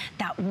berries,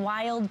 that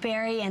wild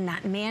berry and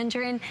that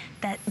mandarin,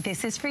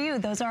 this is for you.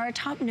 Those are our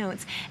top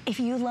notes. If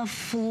you love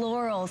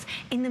florals,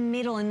 in the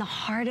middle, in the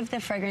heart of the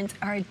fragrance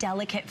are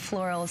delicate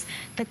florals,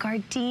 the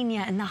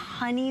gardenia and the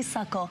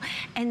honeysuckle,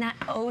 and that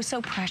oh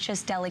so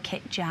precious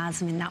delicate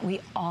jasmine that we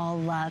all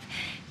love.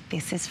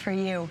 This is for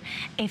you.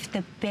 If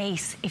the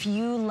base, if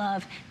you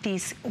love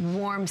these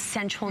warm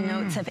sensual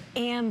notes of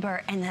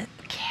amber and the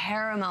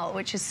caramel,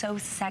 which is so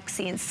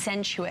sexy and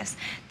sensuous,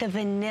 the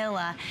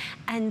vanilla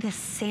and the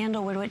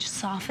sandalwood, which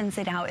softens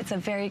it out. It's a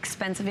very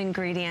expensive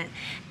ingredient.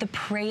 The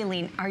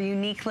praline, our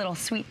unique little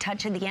sweet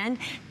touch at the end.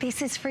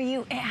 This is for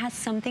you. It has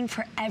something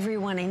for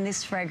everyone in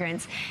this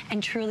fragrance.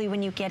 And truly,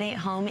 when you get it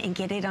home and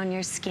get it on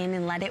your skin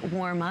and let it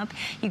warm up,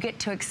 you get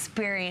to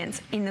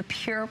experience in the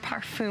Pure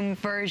Parfum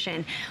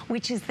version,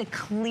 which is the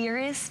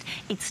clearest,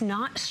 it's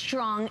not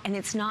strong, and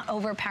it's not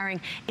overpowering.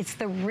 It's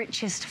the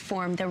richest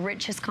form, the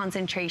richest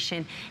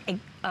concentration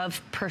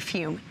of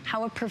perfume,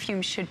 how a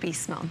perfume should be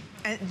smelled.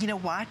 And you know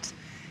what?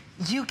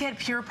 You get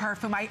Pure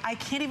Parfum. I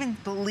can't even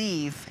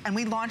believe, and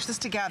we launched this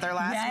together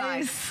last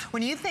night.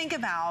 When you think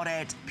about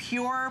it,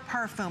 Pure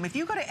Parfum, if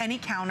you go to any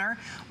counter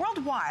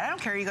worldwide, I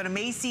don't care, you go to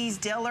Macy's,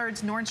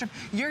 Dillard's, Nordstrom,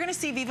 you're gonna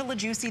see Viva La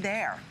Juicy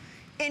there.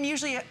 And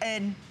usually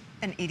an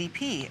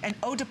EDP, an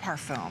Eau de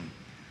Parfum.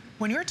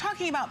 When you're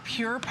talking about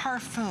Pure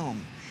Parfum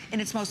in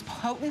its most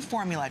potent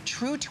formula,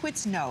 true to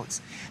its notes,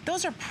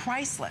 those are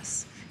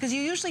priceless. Because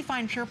you usually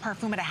find Pure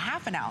Parfum at a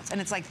 ½ an ounce and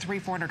it's like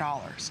 $300,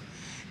 $400.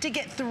 To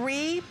get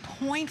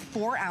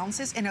 3.4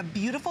 ounces in a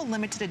beautiful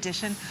limited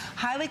edition,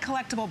 highly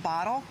collectible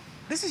bottle,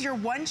 this is your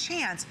one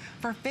chance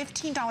for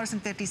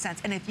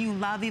 $15.50. And if you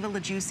love Viva La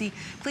Juicy,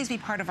 please be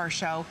part of our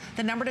show.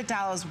 The number to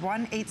dial is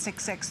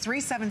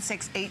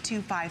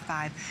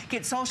 1-866-376-8255.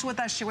 Get social with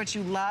us, share what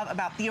you love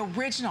about the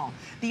original,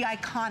 the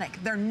iconic,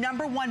 their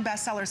 #1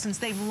 bestseller since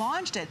they've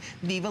launched it,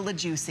 Viva La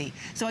Juicy.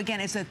 So again,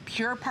 it's a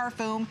Pure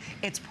Parfum.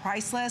 It's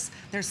priceless.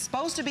 There's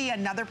supposed to be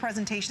another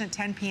presentation at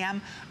 10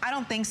 p.m. I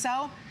don't think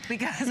so,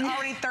 because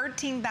already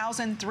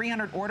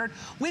 13,300 ordered.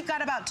 We've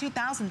got about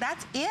 2,000.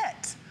 That's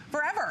it.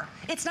 Forever.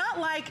 It's not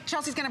like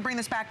Chelsea's gonna bring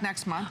this back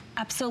next month.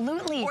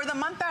 Absolutely. Or the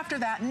month after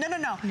that. No, no,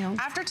 no.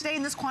 After today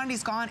and this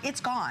quantity's gone,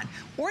 it's gone.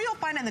 Or you'll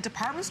find it in the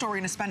department store, you're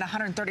gonna spend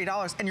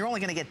 $130 and you're only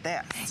gonna get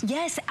this.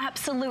 Yes,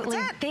 absolutely.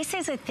 This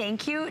is a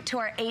thank you to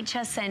our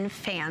HSN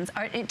fans,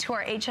 to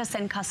our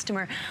HSN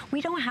customer.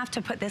 We don't have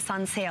to put this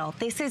on sale.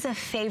 This is a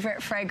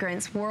favorite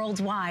fragrance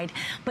worldwide,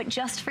 but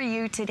just for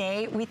you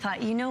today, we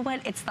thought, you know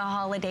what? It's the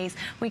holidays.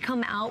 We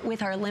come out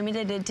with our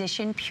limited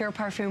edition Pure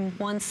Parfum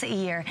once a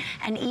year,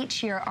 and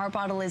each year our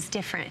bottle is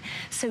different.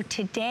 So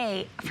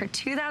today, for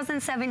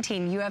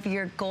 2017, you have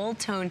your gold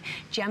tone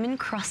gem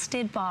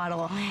encrusted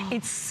bottle.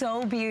 It's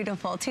so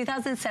beautiful.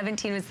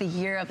 2017 was the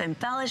year of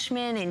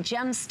embellishment and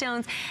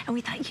gemstones, and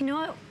we thought, you know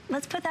what?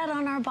 Let's put that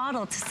on our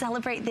bottle to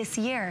celebrate this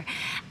year.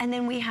 And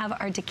then we have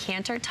our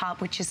decanter top,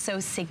 which is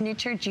so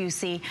signature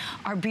juicy,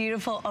 our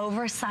beautiful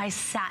oversized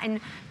satin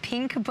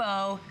pink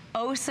bow,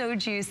 oh so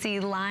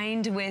juicy,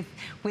 lined with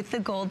the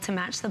gold to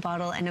match the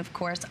bottle, and of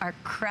course our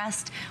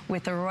crest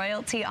with the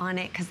royalty on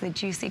it, because the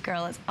Juicy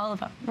Girl is all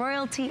about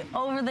royalty,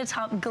 over the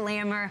top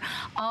glamour,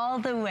 all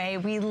the way.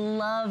 We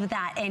love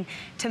that, and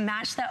to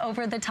match that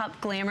over the top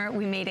glamour,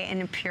 we made it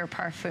in a Pure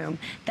Parfum,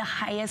 the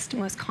highest,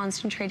 most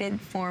concentrated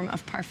form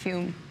of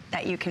parfum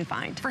that you can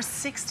find. For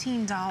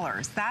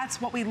 $16. That's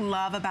what we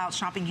love about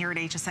shopping here at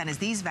HSN, is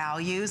these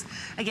values.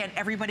 Again,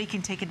 everybody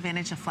can take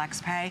advantage of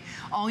FlexPay.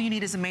 All you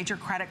need is a major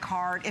credit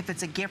card. If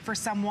it's a gift for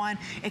someone,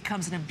 it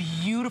comes in a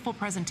beautiful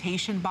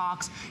presentation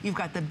box. You've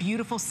got the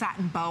beautiful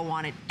satin bow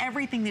on it.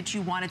 Everything that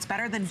you want. It's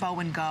better than Bow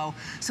and Go.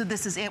 So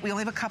this is it. We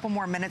only have a couple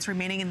more minutes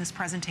remaining in this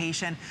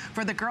presentation.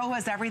 For the girl who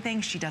has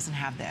everything, she doesn't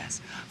have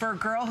this. For a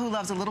girl who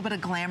loves a little bit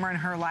of glamour in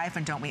her life,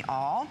 and don't we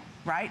all,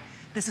 right?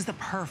 This is the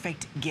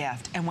perfect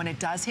gift. And when it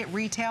does hit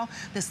retail,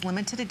 this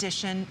limited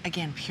edition,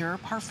 again, Pure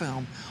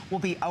Parfum, will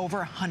be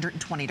over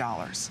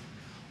 $120.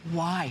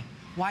 Why?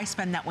 Why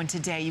spend that one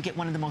today? You get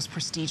one of the most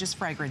prestigious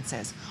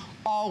fragrances,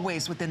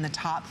 always within the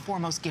top 4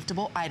 most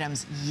giftable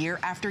items year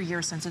after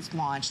year since it's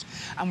launched.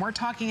 And we're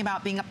talking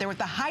about being up there with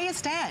the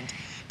highest end.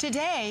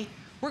 Today,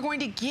 we're going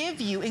to give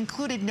you,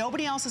 included,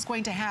 nobody else is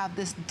going to have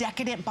this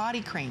decadent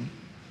body cream.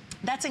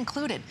 That's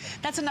included.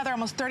 That's another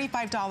almost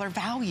 $35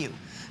 value.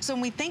 So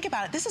when we think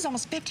about it, this is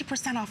almost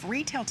 50% off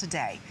retail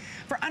today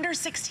for under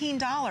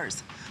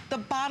 $16. The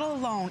bottle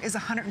alone is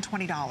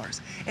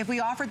 $120. If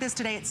we offered this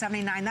today at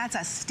 $79, that's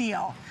a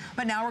steal.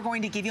 But now we're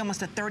going to give you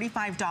almost a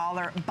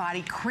 $35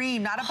 body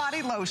cream, not a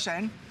body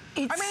lotion,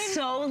 It's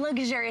so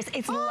luxurious.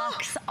 It's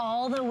luxe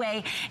all the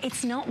way.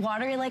 It's not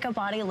watery like a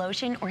body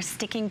lotion or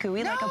sticking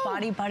gooey like a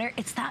body butter.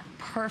 It's that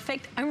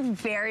perfect. I'm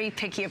very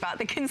picky about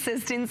the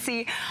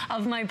consistency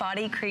of my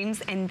body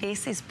creams, and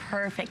this is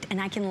perfect.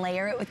 And I can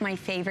layer it with my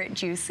favorite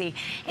Juicy.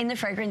 In the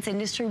fragrance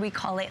industry, we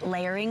call it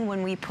layering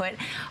when we put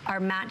our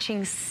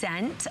matching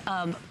scent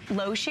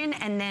lotion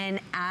and then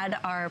add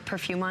our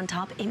perfume on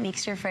top. It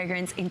makes your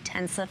fragrance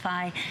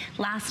intensify,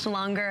 last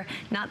longer.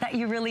 Not that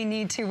you really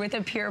need to with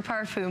a pure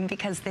parfum,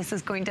 because this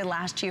is going to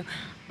last you.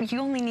 You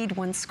only need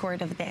 1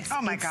 squirt of this.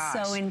 Oh my gosh.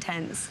 It's so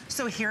intense.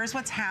 So here's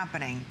what's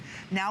happening.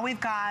 Now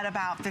we've got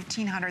about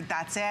 1,500,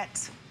 that's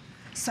it.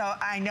 So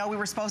I know we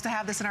were supposed to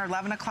have this in our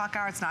 11 o'clock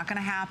hour. It's not gonna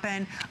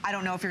happen. I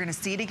don't know if you're gonna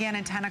see it again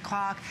at 10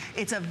 o'clock.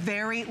 It's a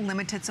very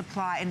limited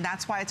supply, and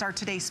that's why it's our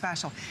today's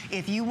special.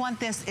 If you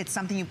want this, it's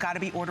something you've gotta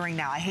be ordering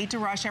now. I hate to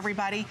rush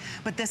everybody,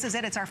 but this is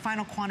it. It's our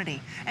final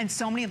quantity. And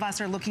so many of us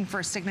are looking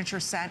for a signature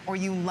scent, or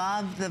you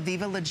love the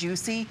Viva La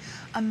Juicy.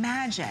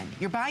 Imagine,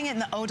 you're buying it in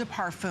the Eau de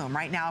Parfum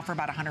right now for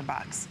about 100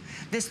 bucks.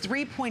 This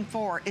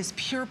 3.4 is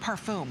pure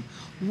parfum.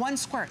 1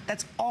 squirt,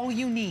 that's all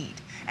you need.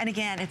 And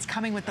again, it's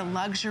coming with the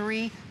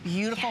luxury,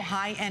 beautiful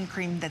high-end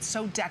cream that's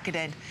so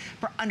decadent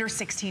for under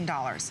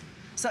 $16.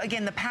 So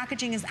again, the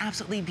packaging is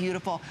absolutely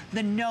beautiful.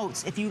 The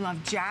notes, if you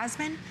love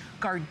jasmine,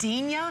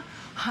 gardenia,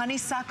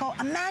 honeysuckle,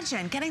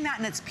 imagine getting that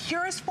in its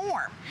purest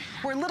form,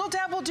 where little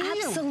dab will do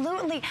you.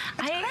 Absolutely.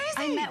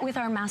 I met with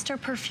our master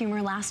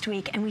perfumer last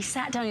week, and we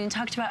sat down and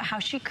talked about how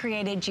she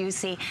created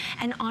Juicy.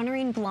 And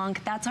honoring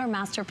Blanc, that's our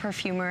master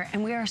perfumer,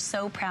 and we are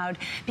so proud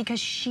because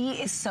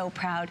she is so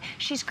proud.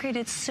 She's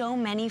created so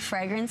many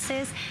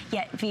fragrances,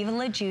 yet Viva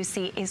La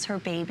Juicy is her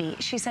baby.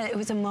 She said it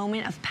was a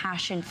moment of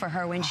passion for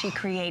her when she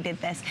created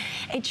this.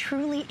 It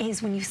truly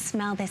is. When you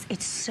smell this,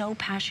 it's so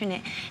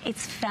passionate.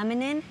 It's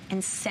feminine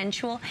and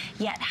sensual,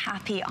 yet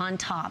happy on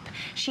top.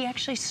 She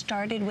actually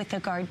started with the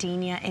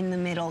gardenia in the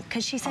middle,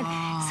 because she said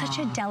such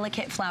a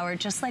delicate flower,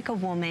 just like a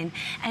woman.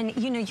 And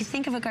you know, you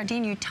think of a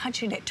gardenia, you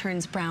touch it, it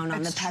turns brown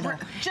on the petal.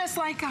 Just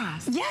like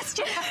us. Yes,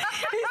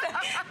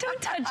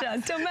 don't touch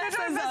us, don't mess us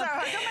up. Don't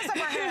mess up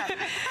our hair.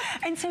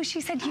 And so she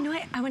said, you know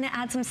what, I want to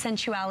add some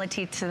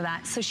sensuality to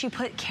that. So she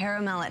put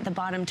caramel at the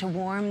bottom to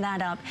warm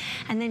that up.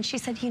 And then she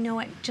said, you know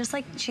what, just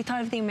like she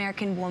thought of the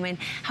American woman,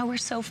 how we're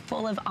so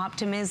full of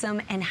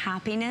optimism and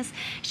happiness,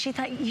 she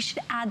thought you should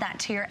add that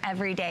to your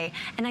everyday.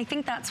 And I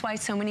think that's why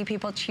so many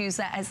people choose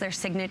that as their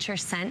signature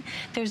scent.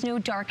 There's no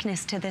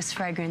darkness to this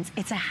fragrance.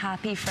 It's a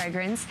happy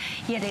fragrance,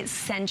 yet it's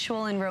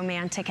sensual and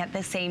romantic at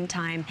the same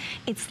time.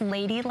 It's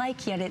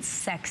ladylike, yet it's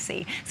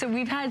sexy. So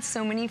we've had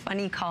so many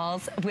funny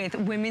calls with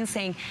women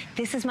saying,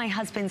 this is my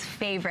husband's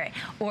favorite.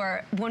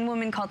 Or one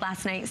woman called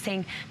last night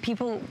saying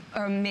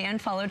a man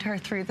followed her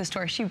through the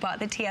store. She bought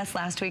the TS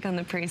last week on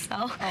the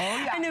pre-sale.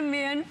 And a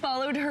man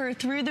followed her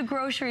through the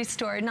grocery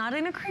store, not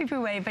in a creepy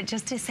way, but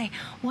just to say,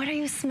 what are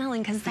you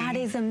smelling? Because that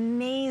is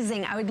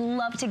amazing. I would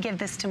love to give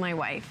this to my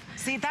wife.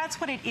 See, that's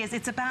what it is.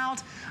 It's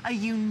about a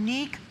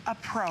unique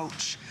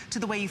approach to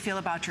the way you feel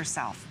about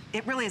yourself.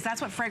 It really is.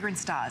 That's what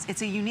fragrance does.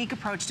 It's a unique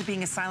approach to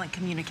being a silent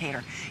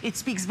communicator. It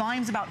speaks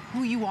volumes about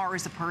who you are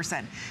as a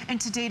person. And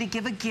today, to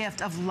give a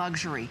gift of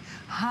luxury,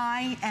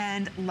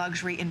 high-end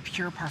luxury in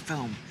pure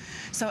parfum.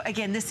 So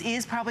again, this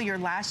is probably your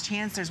last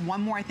chance. There's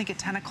one more, I think, at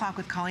 10 o'clock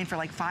with Colleen for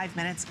like 5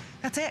 minutes.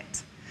 That's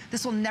it.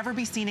 This will never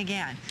be seen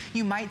again.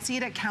 You might see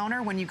it at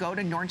counter when you go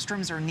to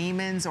Nordstrom's or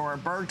Neiman's or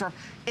Bergdorf.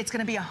 It's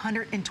gonna be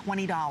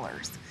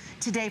 $120.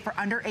 Today for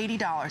under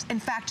 $80. In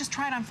fact, just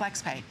try it on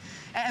FlexPay.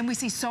 And we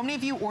see so many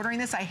of you ordering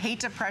this. I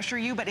hate to pressure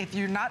you, but if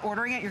you're not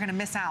ordering it, you're gonna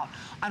miss out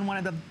on one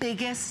of the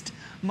biggest,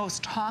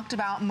 most talked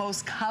about,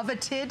 most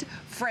coveted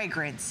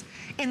fragrance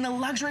in the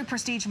luxury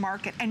prestige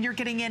market, and you're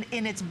getting it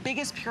in its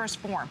biggest, purest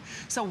form.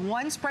 So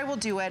 1 spray will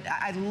do it.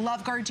 I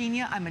love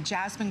gardenia. I'm a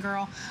jasmine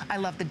girl. I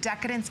love the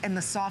decadence and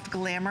the soft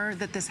glamour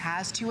that this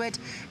has to it.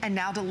 And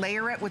now to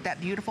layer it with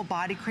that beautiful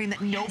body cream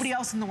that nobody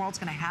else in the world's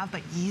gonna have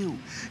but you.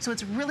 So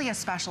it's really a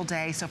special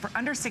day. So for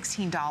under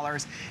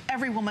 $16,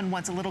 every woman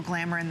wants a little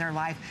glamour in their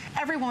life.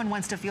 Every woman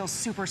wants to feel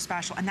super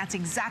special, and that's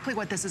exactly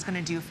what this is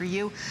gonna do for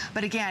you.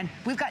 But again,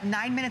 we've got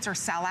 9 minutes or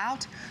sell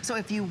out. So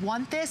if you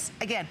want this,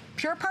 again,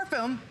 pure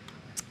parfum,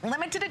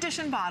 limited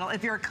edition bottle.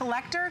 If you're a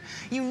collector,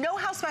 you know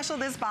how special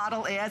this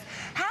bottle is.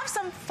 Have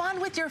some fun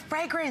with your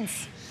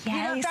fragrance. Yes,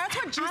 you know, that's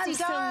what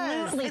Juicy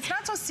does. It's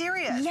not so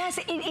serious. Yes,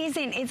 it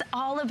isn't. It's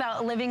all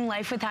about living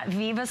life with that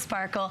Viva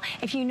sparkle.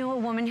 If you know a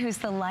woman who's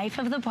the life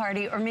of the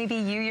party, or maybe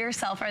you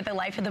yourself are the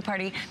life of the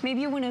party, maybe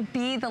you want to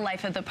be the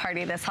life of the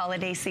party this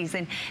holiday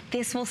season,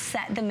 this will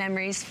set the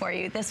memories for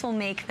you. This will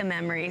make the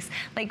memories.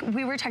 Like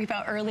we were talking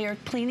about earlier,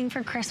 planning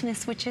for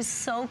Christmas, which is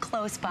so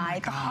close by.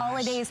 The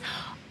holidays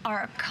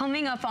are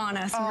coming up on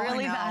us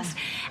really fast.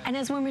 And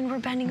as women, we're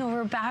bending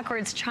over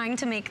backwards trying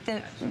to make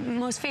the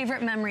most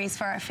favorite memories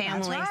for our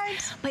families.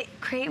 That's right. But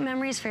create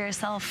memories for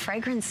yourself.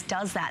 Fragrance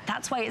does that.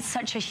 That's why it's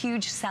such a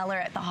huge seller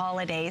at the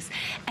holidays.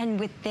 And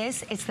with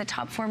this, it's the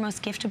top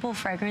foremost giftable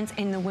fragrance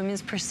in the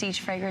women's prestige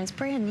fragrance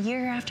brand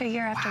year after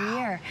year after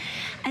year.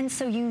 And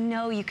so you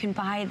know you can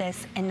buy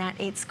this and that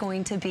it's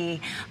going to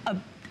be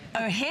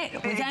a hit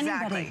with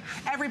anybody.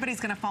 Everybody's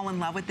gonna fall in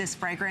love with this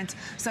fragrance.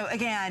 So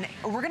again,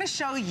 we're gonna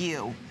show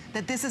you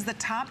that this is the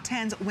top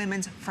 10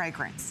 women's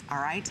fragrance, all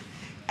right?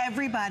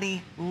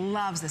 Everybody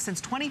loves this.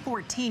 Since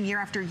 2014, year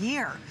after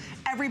year,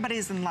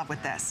 everybody's in love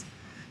with this.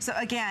 So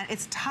again,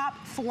 it's top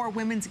 4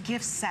 women's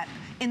gift set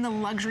in the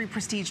luxury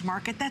prestige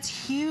market. That's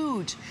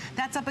huge.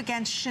 That's up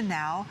against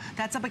Chanel.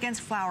 That's up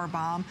against Flower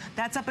Bomb.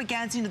 That's up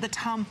against, you know, the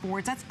Tom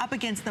Fords. That's up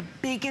against the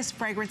biggest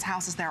fragrance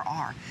houses there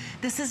are.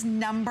 This is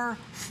number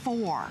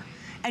 4.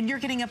 And you're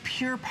getting a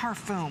pure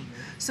parfum.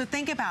 So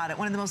think about it,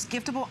 one of the most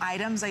giftable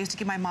items, I used to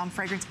give my mom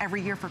fragrance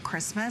every year for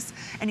Christmas,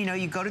 and you know,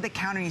 you go to the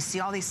counter and you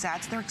see all these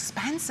sets, they're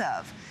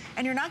expensive,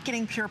 and you're not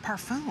getting pure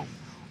parfum.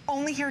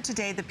 Only here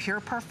today, the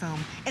pure parfum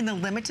in the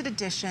limited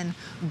edition,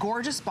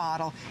 gorgeous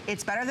bottle.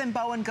 It's better than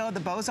Bow and Go. The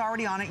bow's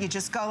already on it. You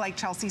just go like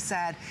Chelsea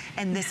said,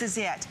 and this is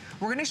it.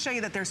 We're gonna show you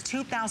that there's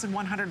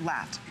 2,100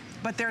 left,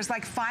 but there's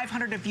like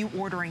 500 of you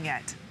ordering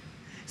it.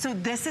 So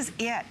this is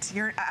it.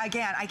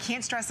 Again, I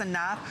can't stress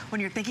enough,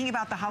 when you're thinking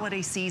about the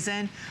holiday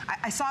season,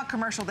 I saw a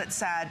commercial that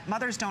said,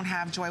 mothers don't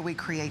have joy, we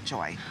create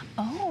joy.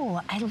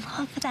 Oh, I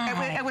love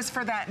that. It was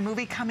for that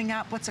movie coming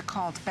up, what's it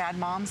called, Bad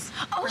Moms?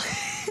 Oh,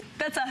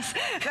 that's us.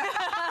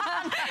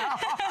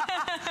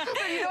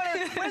 You know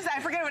what is that?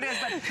 I forget what it is,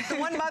 but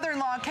the one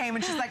mother-in-law came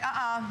and she's like,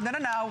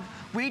 no.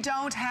 We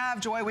don't have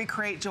joy, we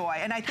create joy.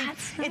 And I think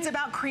it's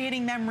about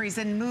creating memories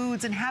and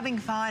moods and having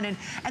fun, and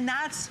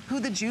that's who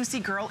the Juicy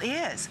Girl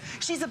is.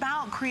 She's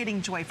about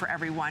creating joy for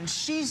everyone.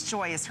 She's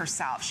joyous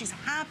herself. She's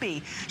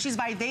happy. She's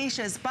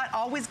vivacious, but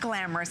always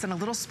glamorous and a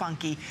little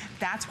spunky.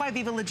 That's why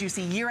Viva La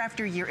Juicy year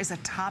after year is a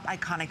top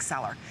iconic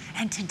seller.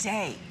 And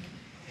today,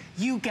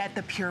 you get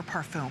the pure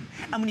parfum.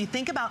 And when you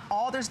think about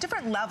there's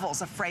different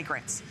levels of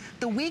fragrance.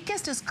 The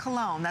weakest is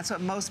cologne. That's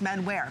what most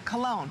men wear,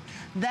 cologne.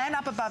 Then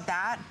up above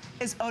that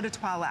is eau de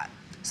toilette.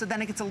 So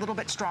then it gets a little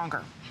bit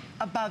stronger.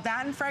 Above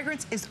that in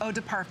fragrance is eau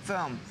de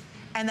parfum.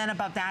 And then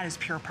above that is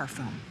pure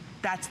parfum.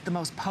 That's the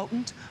most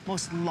potent,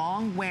 most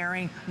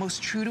long-wearing,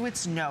 most true to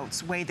its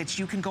notes way that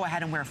you can go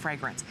ahead and wear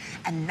fragrance.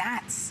 And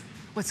that's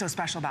what's so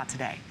special about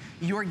today.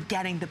 You're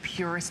getting the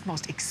purest,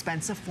 most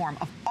expensive form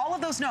of all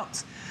of those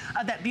notes,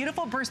 of that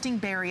beautiful bursting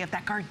berry, of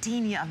that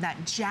gardenia, of that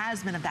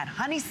jasmine, of that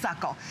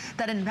honeysuckle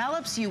that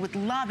envelops you with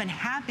love and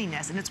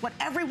happiness. And it's what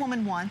every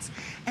woman wants.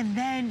 And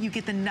then you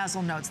get the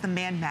nuzzle notes, the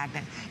man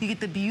magnet. You get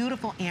the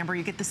beautiful amber,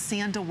 you get the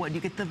sandalwood, you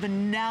get the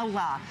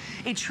vanilla.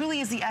 It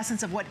truly is the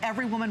essence of what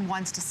every woman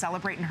wants to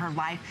celebrate in her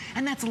life,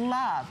 and that's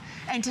love.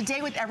 And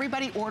today with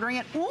everybody ordering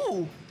it,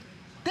 ooh,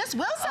 this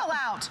will sell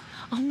out.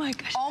 Oh my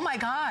gosh. Oh my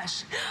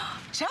gosh.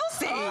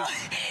 Chelsea,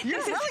 you're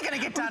really gonna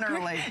get done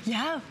early.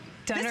 Yeah.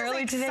 Done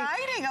early today. This is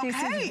exciting, okay. This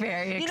is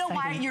very exciting. You know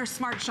why? You're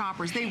smart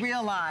shoppers. They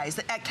realize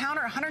that at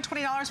counter,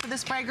 $120 for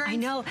this fragrance. I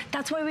know.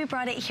 That's why we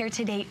brought it here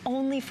today,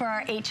 only for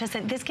our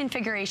HSN. This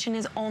configuration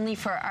is only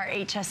for our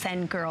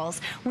HSN girls.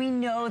 We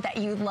know that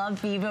you love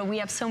Viva. We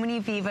have so many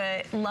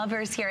Viva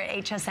lovers here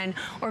at HSN,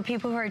 or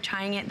people who are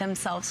trying it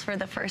themselves for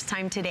the first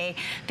time today,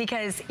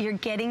 because you're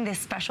getting this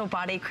special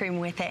body cream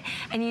with it.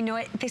 And you know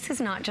what? This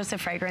is not just a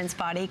fragrance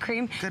body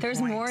cream.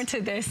 There's more to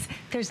this.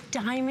 There's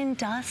diamond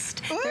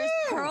dust. Ooh. There's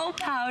pearl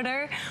powder.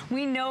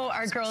 We know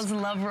our girls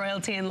love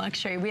royalty and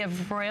luxury. We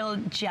have royal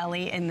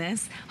jelly in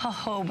this,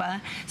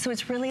 jojoba. So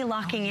it's really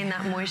locking in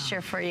that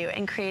moisture for you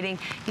and creating,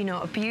 you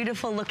know, a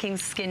beautiful looking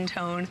skin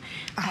tone.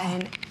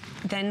 And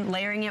then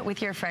layering it with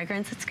your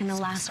fragrance, it's gonna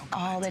last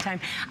all the time.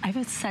 I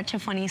have such a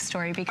funny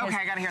story because— Okay,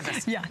 I gotta hear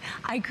this. Yeah,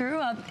 I grew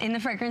up in the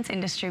fragrance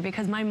industry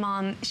because my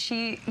mom,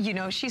 she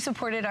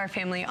supported our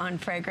family on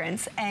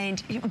fragrance,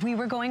 and we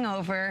were going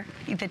over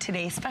the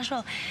Today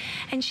Special,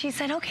 and she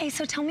said, okay,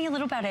 so tell me a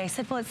little about it. I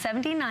said, well, it's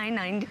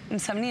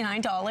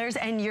 $79,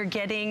 and you're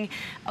getting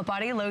a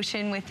body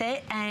lotion with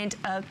it and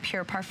a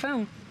pure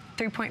parfum,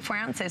 3.4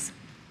 ounces.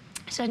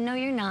 She said, no,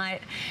 you're not.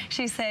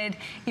 She said,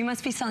 you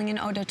must be selling an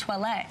eau de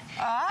toilette.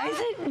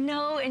 I said,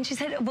 no. And she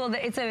said, well,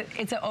 it's a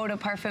eau de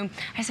parfum.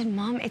 I said,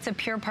 Mom, it's a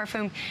pure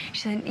parfum.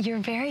 She said, you're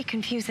very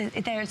confused.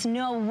 There's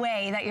no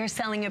way that you're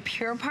selling a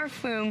pure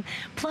parfum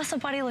plus a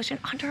body lotion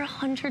under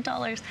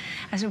 $100.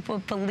 I said,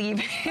 well, believe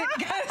it,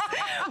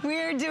 because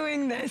we're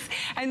doing this.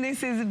 And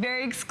this is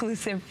very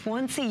exclusive,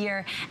 once a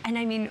year. And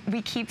I mean,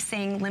 we keep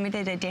saying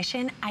limited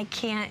edition. I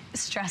can't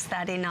stress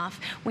that enough.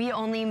 We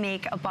only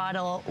make a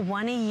bottle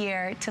one a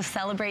year to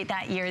celebrate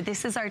that year.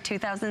 This is our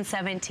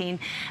 2017.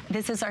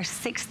 This is our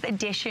 6th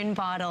edition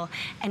bottle,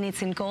 and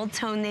it's in gold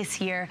tone this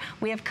year.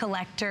 We have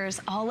collectors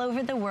all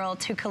over the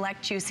world who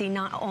collect Juicy,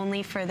 not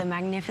only for the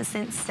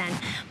magnificent scent,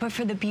 but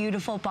for the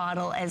beautiful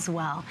bottle as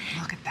well.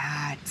 Look at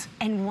that.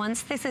 And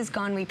once this is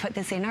gone, we put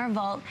this in our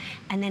vault,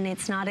 and then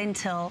it's not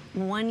until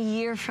 1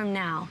 year from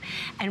now,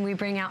 and we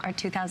bring out our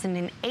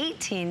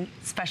 2018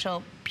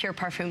 special Pure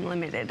Parfum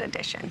limited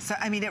edition. So,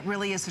 I mean, it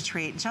really is a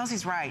treat.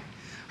 Chelsea's right.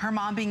 Her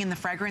mom, being in the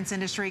fragrance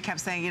industry, kept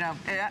saying, you know,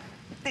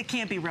 it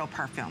can't be real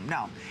perfume.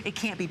 No, it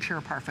can't be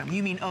pure parfum.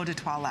 You mean eau de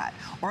toilette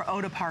or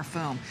eau de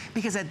parfum.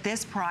 Because at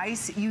this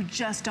price, you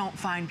just don't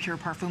find pure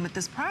parfum at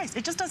this price.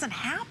 It just doesn't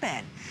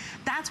happen.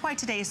 That's why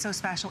today is so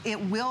special. It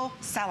will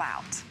sell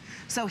out.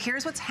 So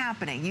here's what's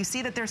happening. You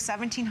see that there's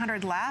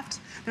 1,700 left.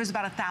 There's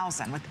about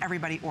 1,000 with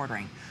everybody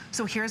ordering.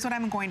 So here's what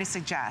I'm going to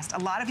suggest. A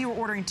lot of you are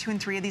ordering 2 and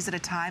 3 of these at a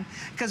time,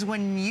 because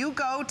when you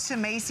go to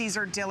Macy's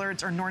or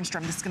Dillard's or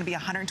Nordstrom, this is gonna be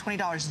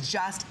 $120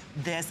 just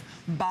this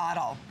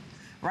bottle.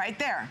 Right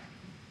there,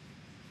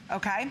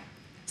 okay?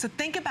 So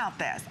think about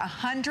this,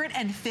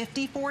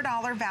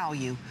 $154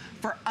 value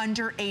for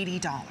under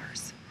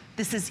 $80.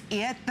 This is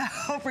it,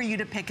 though, for you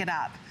to pick it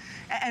up.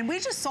 And we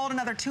just sold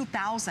another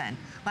 2,000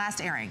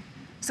 last airing.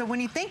 So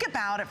when you think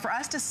about it, for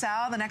us to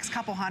sell the next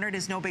couple hundred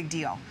is no big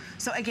deal.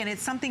 So again,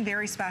 it's something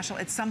very special,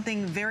 it's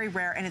something very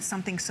rare, and it's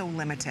something so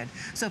limited.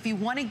 So if you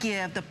want to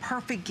give the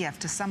perfect gift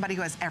to somebody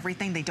who has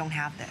everything, they don't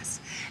have this.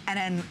 And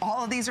then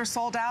all of these are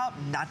sold out,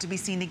 not to be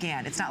seen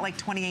again. It's not like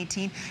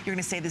 2018, you're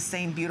gonna say the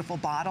same beautiful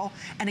bottle.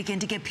 And again,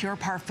 to get pure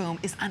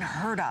parfum is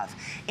unheard of.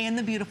 And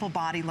the beautiful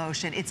body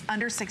lotion, it's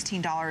under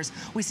 $16.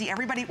 We see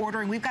everybody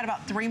ordering. We've got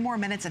about 3 more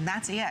minutes, and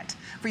that's it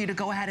for you to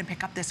go ahead and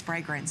pick up this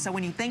fragrance. So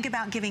when you think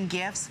about giving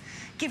gifts,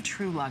 give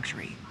true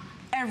luxury.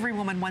 Every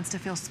woman wants to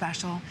feel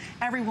special.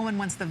 Every woman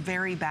wants the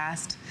very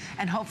best.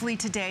 And hopefully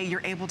today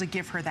you're able to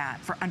give her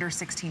that for under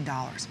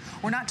 $16.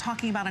 We're not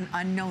talking about an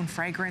unknown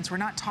fragrance. We're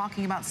not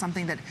talking about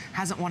something that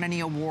hasn't won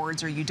any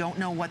awards or you don't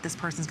know what this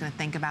person's gonna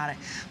think about it.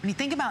 When you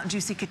think about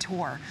Juicy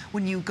Couture,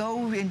 when you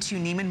go into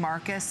Neiman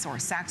Marcus or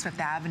Saks Fifth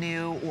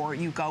Avenue or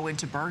you go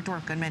into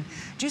Bergdorf Goodman,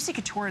 Juicy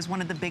Couture is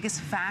one of the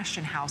biggest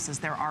fashion houses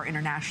there are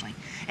internationally.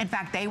 In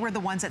fact, they were the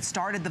ones that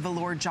started the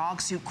velour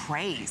jogsuit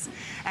craze,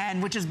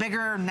 and which is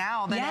bigger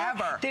now than ever.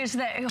 There's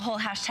the whole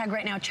hashtag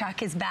right now,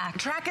 track is back.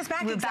 Track is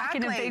back, We're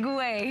exactly. back in a big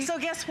way. So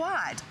guess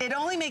what? It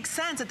only makes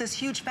sense that this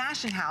huge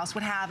fashion house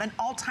would have an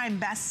all-time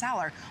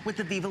bestseller with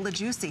the Viva La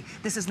Juicy.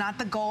 This is not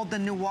the gold, the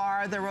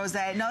noir, the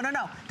rosé. No, no,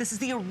 no. This is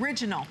the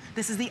original.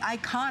 This is the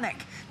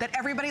iconic that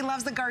everybody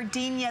loves, the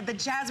gardenia, the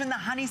jasmine, the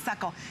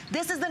honeysuckle.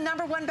 This is the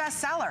 #1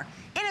 bestseller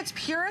in its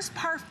purest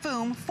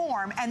parfum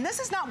form. And this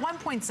is not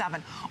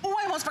 1.7. Oh,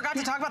 I almost forgot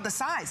to talk about the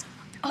size.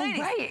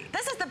 Ladies, right.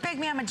 This is the Big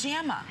Mama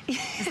Jamma.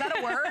 Is that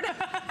a word?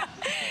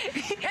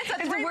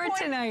 It's a word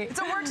tonight. It's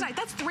a word tonight.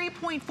 That's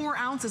 3.4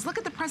 ounces. Look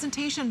at the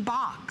presentation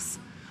box.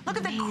 Look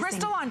at the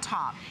crystal on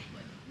top.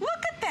 Look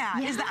at that.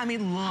 Yeah. Is that, I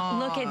mean,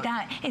 look at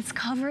that. It's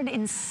covered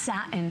in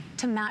satin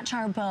to match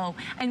our bow.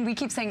 And we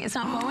keep saying it's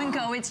not bow and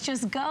go, it's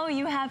just go.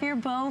 You have your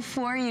bow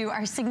for you,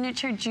 our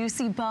signature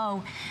juicy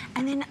bow.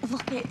 And then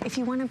look at, if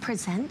you want to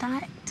present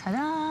that,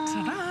 ta-da.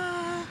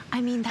 Ta-da. I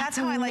mean, that's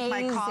how amazing. I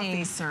like my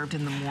coffee served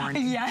in the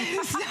morning.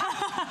 Yes.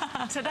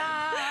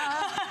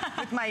 Ta-da!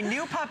 With my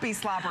new puppy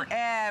slobber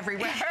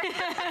everywhere.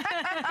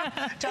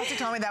 Chelsea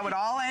told me that would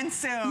all end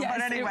soon. Yes,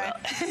 but anyway,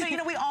 so you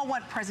know, we all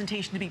want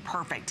presentation to be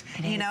perfect.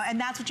 You know, and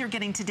that's what you're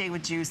getting today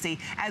with Juicy.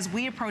 As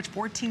we approach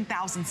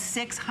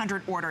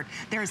 14,600 ordered,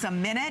 there's a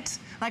minute.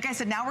 Like I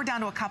said, now we're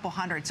down to a couple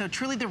hundred. So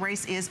truly the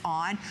race is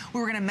on.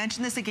 We were gonna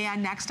mention this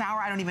again next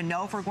hour. I don't even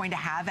know if we're going to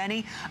have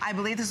any. I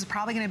believe this is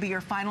probably gonna be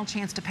your final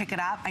chance to pick it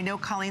up. I know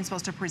Colleen's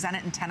supposed to present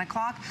it in 10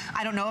 o'clock.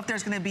 I don't know if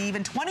there's gonna be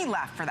even 20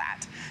 left for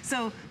that.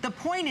 So the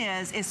point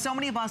is so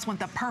many of us want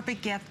the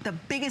perfect gift, the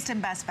biggest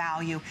and best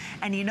value.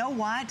 And you know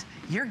what?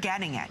 You're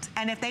getting it.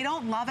 And if they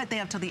don't love it, they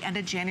have till the end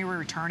of January to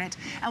return it.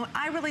 And what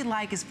I really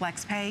like is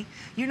FlexPay.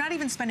 You're not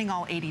even spending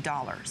all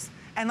 $80.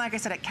 And like I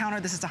said, at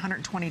counter, this is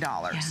 $120.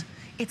 Yeah.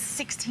 It's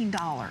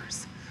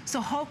 $16. So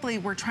hopefully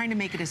we're trying to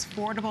make it as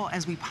affordable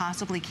as we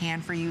possibly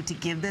can for you to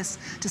give this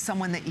to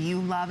someone that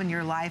you love in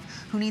your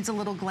life, who needs a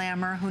little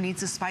glamour, who needs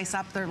to spice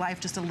up their life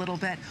just a little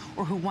bit,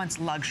 or who wants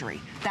luxury.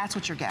 That's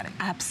what you're getting.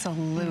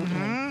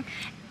 Absolutely.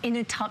 In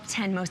a top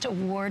 10 most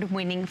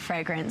award-winning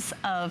fragrance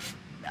of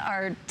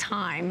our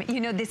time.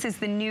 You know, this is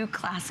the new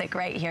classic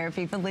right here,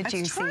 Viva La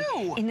Juicy. That's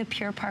true. In the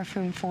pure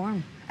parfum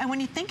form. And when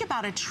you think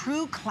about a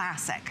true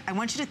classic, I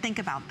want you to think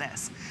about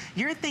this.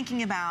 You're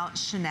thinking about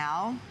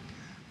Chanel,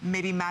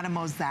 maybe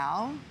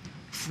Mademoiselle,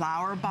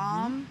 Flower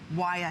Bomb,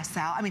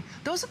 YSL. I mean,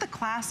 those are the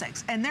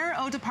classics. And they're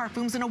eau de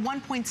parfums in a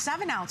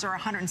 1.7 ounce or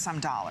 $100 and some,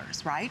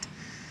 right?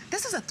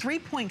 This is a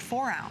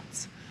 3.4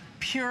 ounce.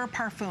 Pure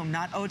parfum,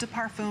 not eau de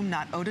parfum,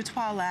 not eau de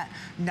toilette,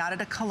 not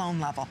at a cologne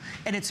level,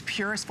 in its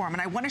purest form.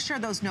 And I want to share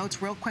those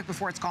notes real quick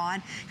before it's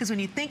gone, because when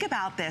you think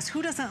about this,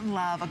 who doesn't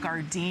love a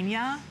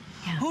gardenia?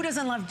 Yeah. Who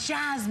doesn't love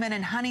jasmine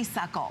and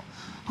honeysuckle?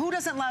 Who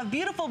doesn't love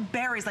beautiful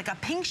berries like a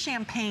pink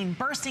champagne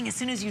bursting as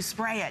soon as you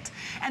spray it?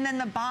 And then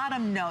the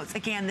bottom notes,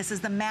 again, this is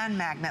the man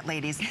magnet,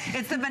 ladies.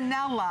 It's the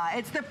vanilla,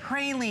 it's the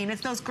praline, it's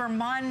those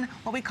gourmand,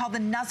 what we call the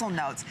nuzzle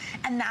notes.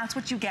 And that's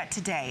what you get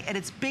today at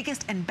its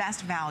biggest and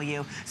best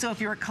value. So if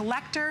you're a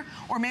collector,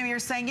 or maybe you're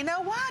saying, you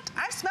know what?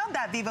 I've smelled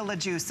that Viva La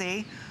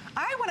Juicy.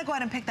 I want to go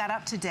ahead and pick that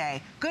up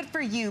today. Good for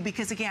you,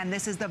 because again,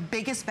 this is the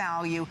biggest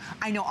value.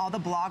 I know all the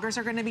bloggers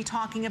are going to be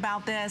talking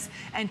about this,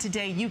 and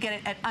today you get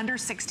it at under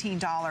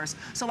 $16.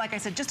 So like I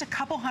said, just a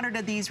couple hundred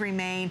of these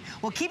remain.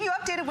 We'll keep you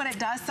updated when it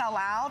does sell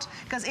out,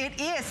 because it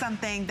is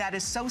something that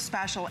is so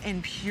special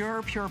in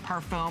pure, pure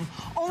parfum.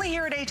 Only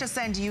here at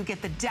HSN do you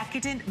get the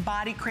decadent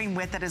body cream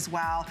with it as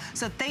well.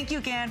 So thank you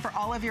again for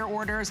all of your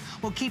orders.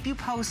 We'll keep you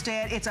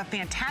posted. It's a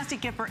fantastic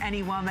gift for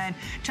any woman.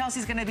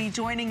 Chelsea's going to be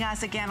joining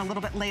us again a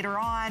little bit later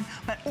on.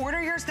 fun. But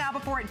order yours now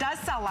before it does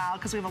sell out,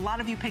 because we have a lot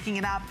of you picking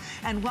it up.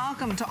 And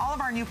welcome to all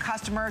of our new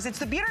customers. It's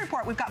the Beauty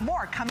Report. We've got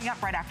more coming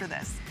up right after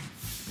this.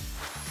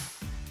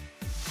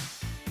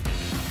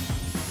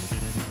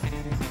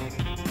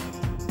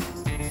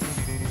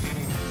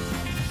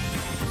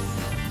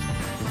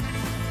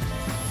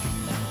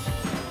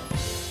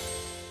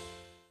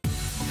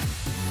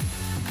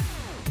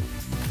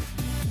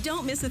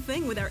 Don't miss a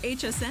thing with our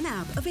HSN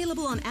app,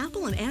 available on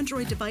Apple and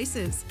Android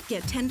devices.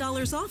 Get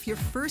 $10 off your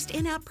first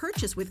in-app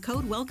purchase with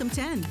code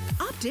WELCOME10.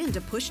 Opt in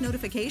to push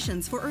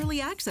notifications for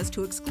early access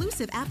to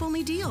exclusive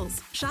app-only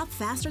deals. Shop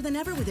faster than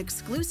ever with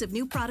exclusive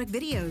new product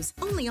videos,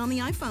 only on the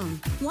iPhone.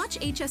 Watch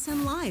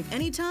HSN Live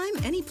anytime,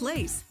 any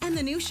place. And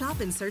the new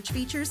shop and search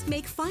features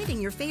make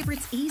finding your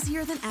favorites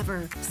easier than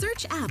ever.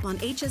 Search app on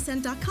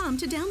hsn.com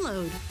to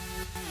download.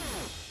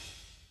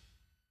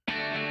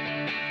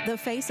 The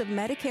face of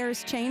Medicare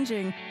is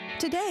changing.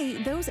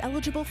 Today, those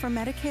eligible for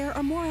Medicare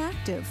are more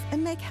active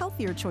and make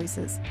healthier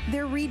choices.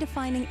 They're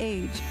redefining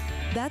age.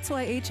 That's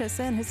why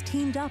HSN has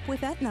teamed up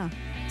with Aetna,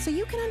 so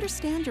you can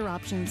understand your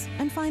options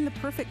and find the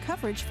perfect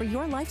coverage for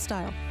your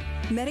lifestyle.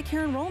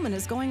 Medicare enrollment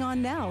is going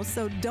on now,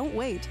 so don't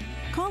wait.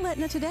 Call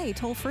Aetna today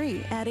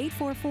toll-free at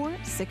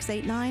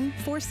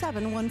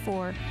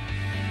 844-689-4714.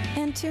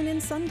 And tune in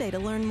Sunday to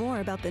learn more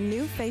about the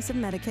new face of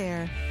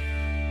Medicare.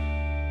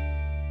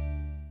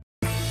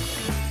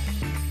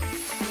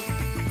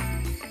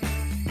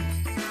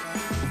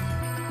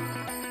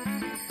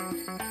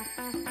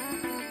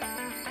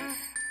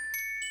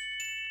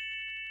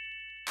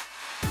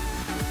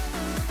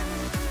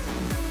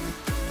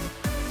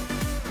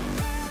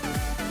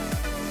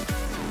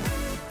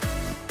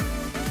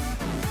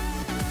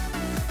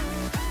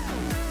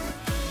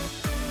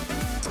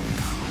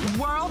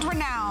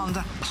 World-renowned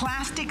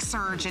plastic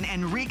surgeon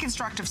and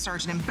reconstructive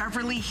surgeon in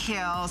Beverly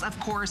Hills. Of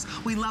course,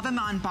 we love him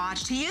on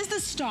Botched. He is the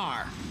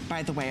star,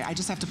 by the way. I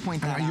just have to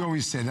point that out. You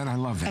always say that. I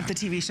love that. Of the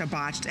TV show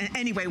Botched. And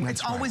anyway,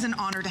 it's always an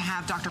honor to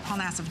have Dr. Paul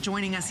Nassif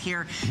joining us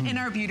here in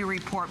our Beauty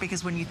Report,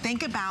 because when you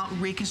think about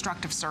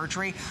reconstructive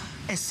surgery,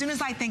 as soon as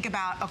I think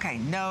about, okay,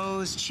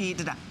 nose, cheek,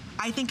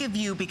 I think of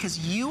you, because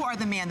you are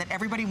the man that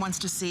everybody wants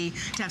to see,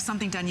 to have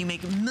something done. You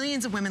make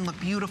millions of women look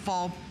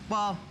beautiful.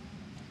 Well,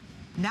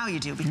 now you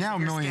do. Now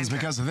millions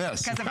because of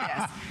this. Because of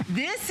this.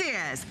 This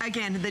is,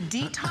 again, the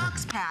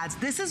detox pads.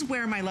 This is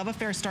where my love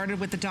affair started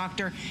with the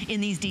doctor,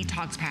 in these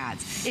detox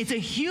pads. It's a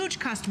huge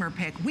customer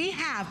pick. We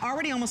have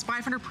already almost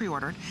 500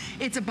 pre-ordered.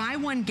 It's a buy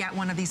one, get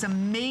one of these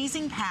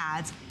amazing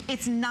pads.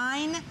 It's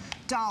 $9,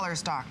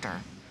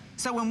 doctor.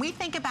 So when we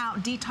think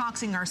about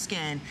detoxing our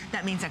skin,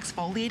 that means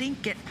exfoliating,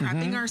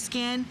 prepping our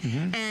skin,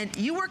 and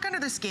you work under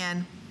the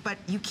skin, but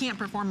you can't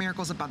perform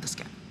miracles above the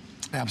skin.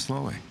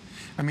 Absolutely.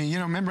 I mean, you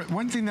know, remember,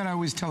 one thing that I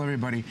always tell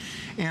everybody,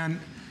 and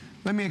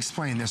let me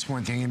explain this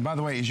one thing. And by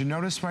the way, as you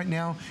notice right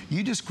now,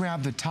 you just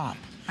grabbed the top.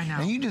 I know.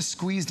 And you just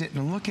squeezed it,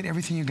 and look at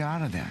everything you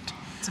got out of that.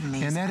 It's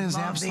amazing. And that is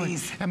absolutely.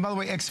 These. And by the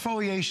way,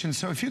 exfoliation.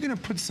 So if you're going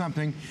to put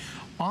something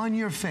on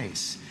your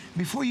face,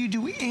 before you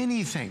do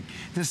anything,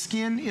 the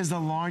skin is the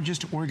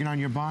largest organ on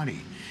your body.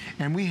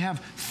 And we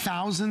have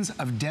thousands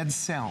of dead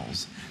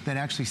cells that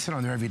actually sit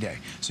on there every day.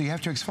 So you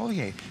have to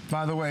exfoliate.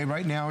 By the way,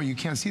 right now, you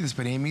can't see this,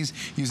 but Amy's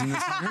using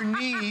this on her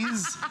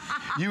knees.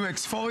 You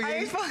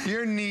exfoliate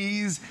your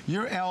knees,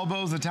 your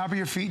elbows, the top of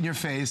your feet, and your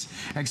face.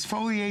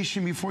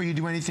 Exfoliation before you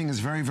do anything is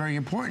very, very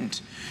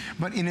important.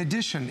 But in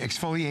addition,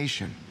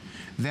 exfoliation,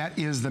 that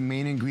is the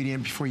main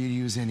ingredient before you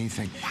use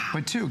anything. Wow.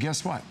 But two,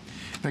 guess what?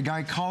 The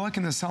glycolic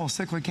and the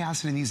salicylic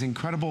acid in these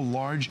incredible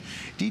large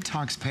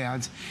detox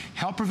pads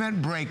help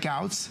prevent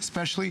breakouts,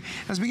 especially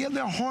as we get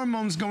the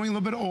hormones going a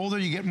little bit older.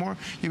 You get more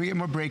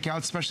breakouts,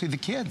 especially the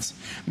kids.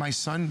 My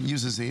son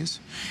uses these.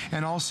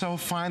 And also,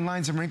 fine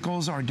lines and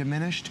wrinkles are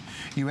diminished.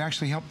 You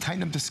actually help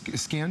tighten up the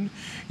skin.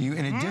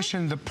 In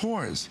addition, the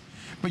pores.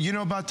 But you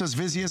know about those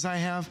Visias I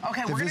have?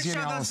 Okay, we're gonna show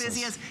those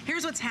Visias.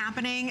 Here's what's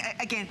happening.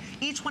 Again,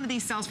 each one of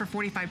these sells for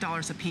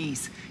 $45 a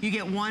piece. You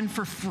get one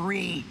for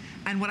free.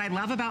 And what I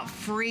love about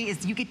free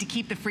is you get to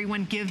keep the free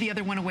one, give the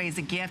other one away as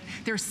a gift.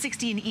 There's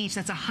 60 in each,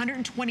 that's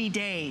 120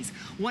 days.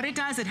 What it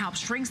does, it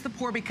helps shrinks the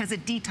pore because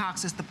it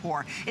detoxes the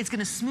pore. It's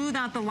gonna smooth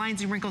out the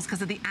lines and wrinkles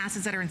because of the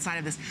acids that are inside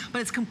of this.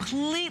 But it's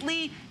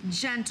completely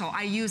gentle.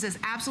 I use this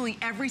absolutely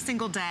every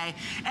single day.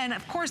 And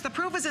of course, the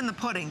proof is in the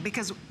pudding,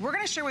 because we're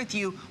gonna share with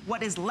you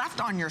what is left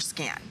on your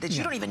skin that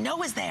you don't even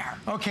know is there.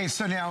 Okay,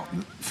 so now,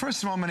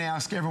 first of all, I'm gonna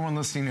ask everyone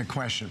listening a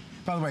question.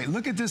 By the way,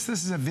 look at this.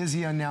 This is a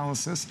Visia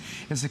analysis.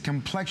 It's a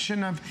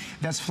complexion of,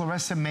 that's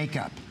fluorescent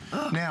makeup.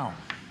 Now,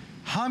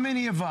 how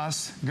many of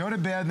us go to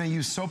bed and they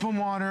use soap and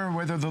water,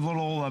 whether the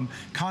little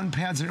cotton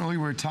pads, and earlier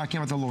we were talking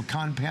about the little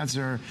cotton pads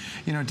are,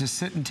 you know, to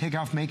sit and take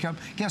off makeup.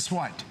 Guess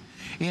what?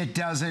 It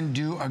doesn't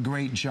do a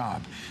great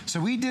job. So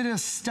we did a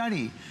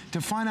study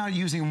to find out,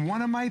 using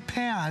one of my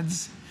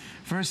pads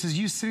versus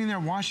you sitting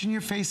there washing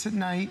your face at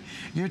night,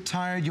 you're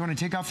tired, you want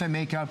to take off that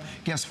makeup.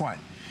 Guess what?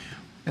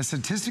 A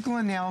statistical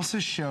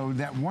analysis showed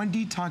that one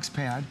detox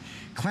pad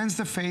cleansed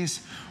the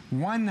face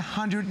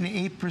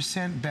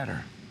 108%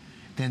 better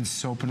than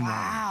soap and water.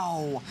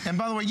 Wow. And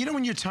by the way, you know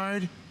when you're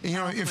tired, You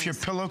know, if your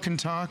pillow can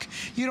talk,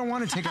 you don't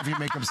want to take off your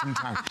makeup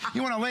sometime.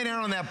 You want to lay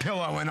down on that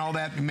pillow and all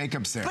that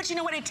makeup's there. But you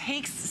know what? It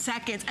takes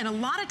seconds, and a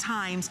lot of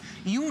times,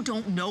 you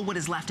don't know what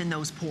is left in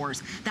those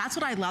pores. That's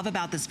what I love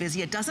about this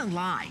Vizia. It doesn't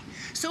lie.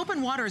 Soap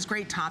and water is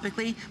great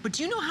topically, but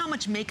do you know how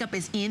much makeup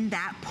is in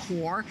that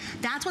pore?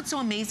 That's what's so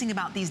amazing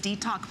about these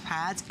detox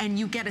pads, and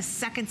you get a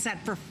second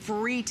set for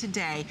free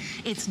today.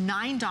 It's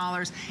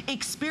 $9.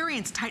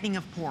 Experience tightening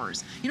of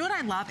pores. You know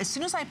what I love? As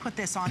soon as I put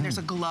this on, there's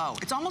a glow.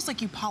 It's almost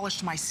like you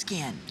polished my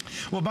skin.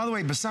 Well, by the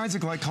way, besides the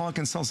glycolic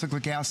and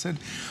salicylic acid,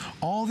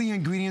 all the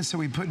ingredients that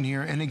we put in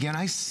here, and again,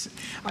 I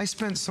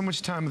spent so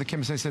much time with the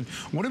chemist. I said,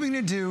 what are we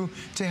going to do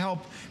to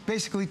help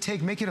basically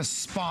make it a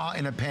spa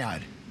in a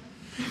pad?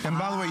 And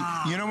by the way,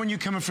 you know when you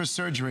come in for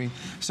surgery,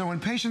 so when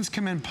patients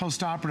come in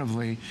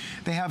post-operatively,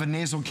 they have a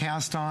nasal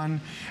cast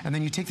on, and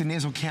then you take the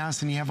nasal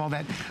cast and you have all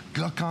that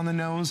guck on the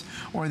nose,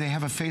 or they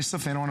have a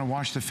facelift, they don't want to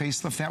wash the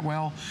facelift that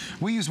well.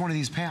 We use one of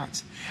these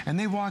pads. And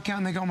they walk out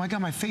and they go, oh my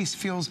God, my face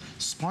feels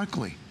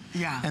sparkly.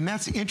 Yeah. And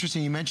that's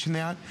interesting, you mentioned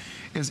that,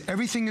 is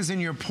everything is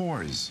in your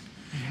pores.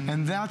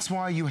 And that's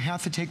why you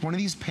have to take one of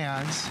these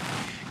pads,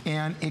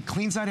 and it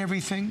cleans out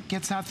everything,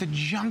 gets out the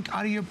junk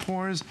out of your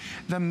pores,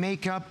 the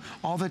makeup,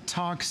 all the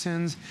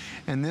toxins,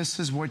 and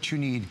this is what you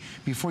need.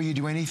 Before you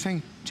do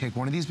anything, take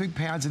one of these big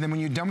pads, and then when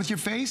you're done with your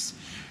face,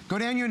 go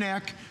down your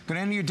neck, go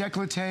down to your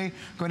décolleté,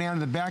 go down to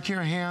the back of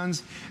your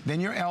hands, then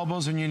your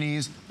elbows and your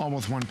knees, all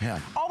with one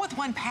pad. All with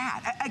one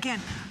pad. Again,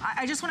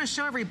 I just want to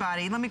show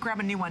everybody, let me grab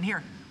a new one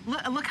here.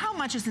 Look how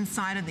much is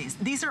inside of these.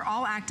 These are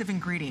all active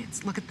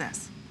ingredients. Look at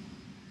this.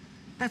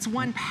 That's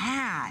one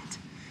pad.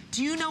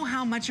 Do you know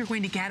how much you're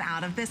going to get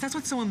out of this? That's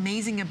what's so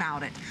amazing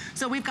about it.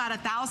 So we've got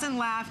 1,000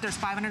 left. There's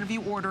 500 of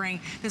you ordering.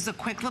 This is a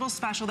quick little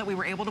special that we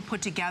were able to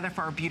put together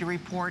for our beauty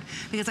report,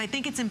 because I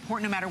think it's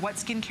important, no matter what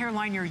skincare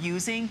line you're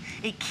using,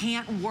 it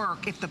can't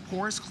work if the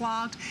pore's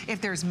clogged,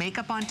 if there's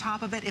makeup on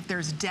top of it, if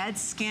there's dead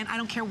skin. I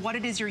don't care what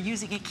it is you're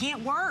using. It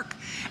can't work.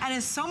 And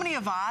as so many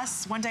of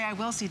us, one day I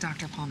will see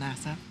Dr. Paul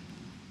Nassif.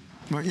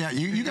 Well, yeah,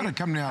 you got to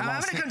come down.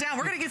 I'm going to come down.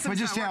 We're going to get some. But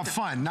just to have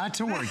fun, not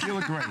to work. You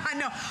look great. I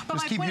know. But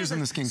just my keep point using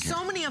is the skincare.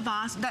 So many of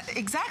us,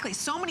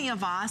 so many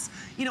of us,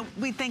 you know,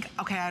 we think,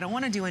 okay, I don't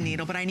want to do a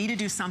needle, but I need to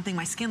do something.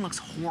 My skin looks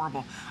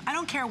horrible. I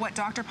don't care what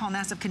Dr. Paul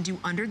Nassif can do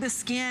under the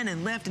skin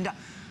and lift and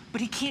but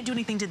he can't do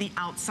anything to the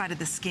outside of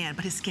the skin,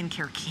 but his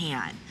skincare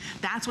can.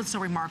 That's what's so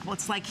remarkable.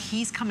 It's like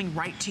he's coming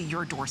right to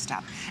your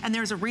doorstep. And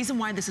there's a reason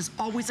why this is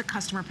always a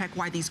customer pick,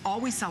 why these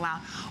always sell out,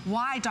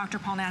 why Dr.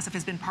 Paul Nassif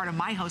has been part of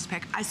my host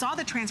pick. I saw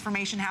the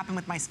transformation happen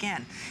with my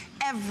skin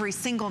every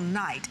single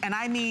night. And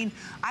I mean,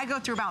 I go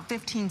through about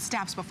 15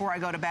 steps before I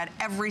go to bed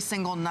every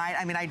single night.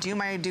 I mean, I do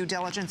my due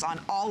diligence on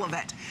all of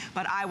it,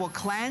 but I will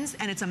cleanse,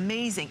 and it's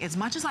amazing. As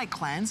much as I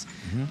cleanse,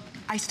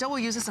 I still will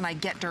use this and I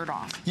get dirt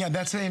off. Yeah,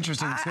 that's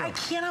interesting too. I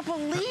cannot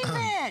believe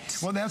it.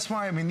 Well, that's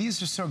why, I mean,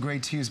 these are so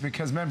great to use,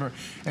 because remember,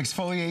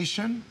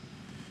 exfoliation,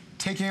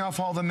 taking off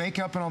all the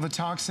makeup and all the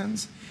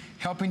toxins,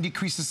 helping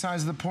decrease the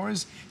size of the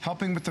pores,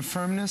 helping with the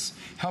firmness,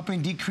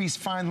 helping decrease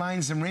fine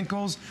lines and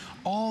wrinkles,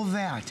 all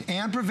that,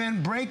 and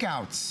prevent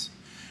breakouts.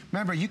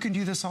 Remember, you can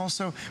do this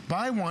also,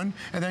 buy one,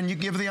 and then you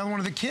give the other one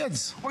to the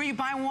kids. Or you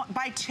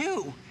buy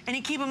two, and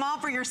you keep them all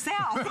for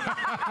yourself.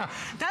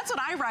 That's what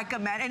I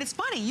recommend. And it's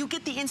funny, you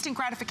get the instant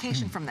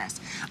gratification from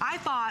this. I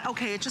thought,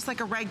 okay, it's just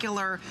like a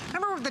regular,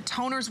 remember the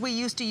toners we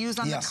used to use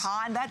on the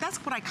cotton? That's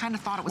what I kind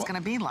of thought it was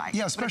gonna be like.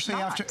 Yeah, especially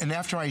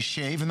after I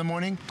shave in the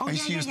morning, I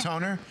used to use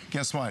toner.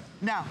 Guess what?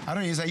 No.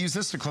 I use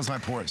this to close my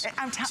pores.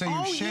 So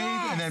you shave,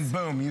 and then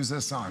boom, use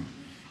this on.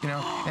 You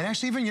know, and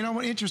actually even, you know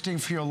what, interesting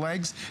for your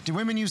legs, do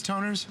women use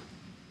toners?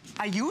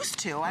 I used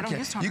to. I don't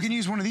use toners. You can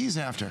use one of these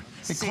after.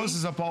 It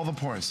closes up all the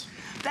pores.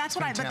 That's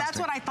what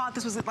I thought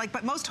this was like,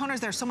 but most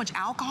toners, there's so much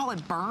alcohol,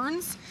 it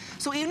burns.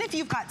 So even if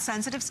you've got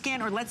sensitive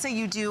skin, or let's say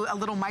you do a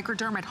little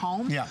microderm at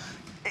home,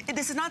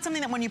 this is not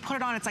something that when you put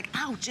it on, it's like,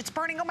 ouch, it's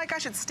burning, oh my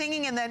gosh, it's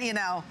stinging, and then, you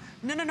know,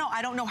 no,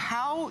 I don't know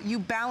how you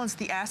balance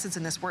the acids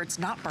in this where it's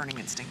not burning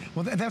and stinging.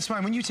 Well, that's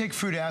fine. When you take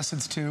fruit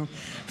acids too,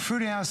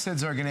 fruit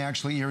acids are gonna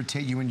actually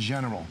irritate you in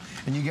general,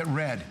 and you get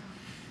red.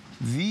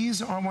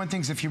 These are one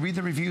things, if you read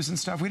the reviews and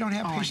stuff, we don't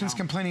have patients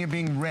complaining of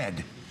being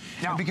red.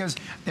 No. Because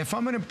if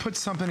I'm gonna put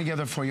something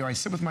together for you, I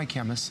sit with my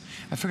chemist,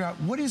 I figure out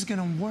what is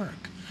gonna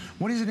work.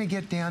 What is it gonna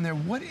get down there?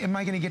 What am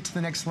I gonna get to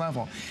the next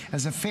level?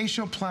 As a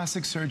facial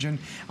plastic surgeon,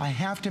 I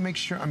have to make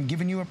sure I'm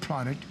giving you a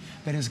product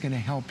that is gonna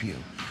help you.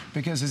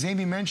 Because as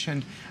Amy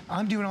mentioned,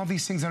 I'm doing all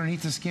these things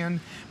underneath the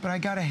skin, but I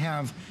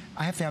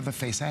have to have the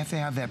face. I have to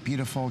have that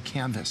beautiful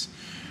canvas,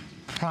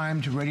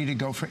 primed, ready to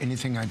go for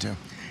anything I do.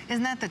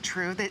 Isn't that the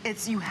truth?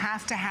 You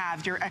have to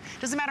have your,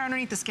 doesn't matter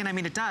underneath the skin. I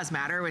mean, it does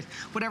matter with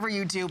whatever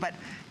you do, but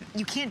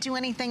you can't do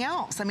anything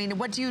else. I mean,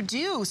 what do you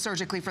do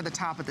surgically for the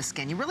top of the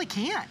skin? You really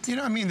can't. You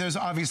know, I mean, there's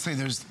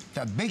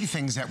the big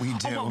things that we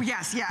do. Oh, well,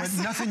 yes. But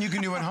nothing you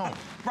can do at home.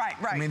 Right.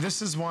 I mean,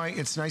 this is why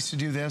it's nice to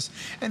do this.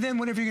 And then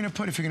whatever you're gonna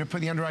put, if you're gonna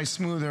put the under eye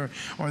smoother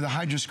or the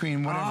Hydro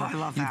Screen, whatever,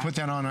 you put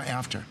that on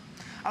after.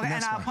 Okay,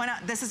 and I'll point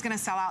out, this is gonna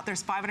sell out.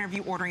 There's 500 of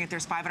you ordering it.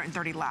 There's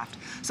 530 left.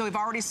 So we've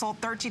already sold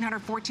 1,300,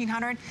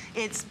 1,400.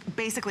 It's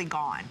basically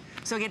gone.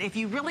 So again, if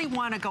you really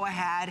want to go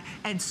ahead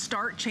and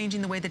start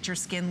changing the way that your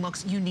skin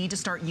looks, you need to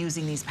start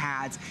using these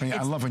pads.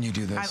 Yeah, I love when you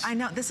do this. I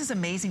know, this is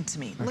amazing to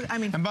me. Look, I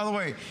mean. And by the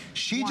way,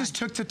 she just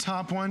took the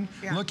top one.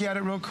 Yeah. Look at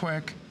it real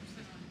quick.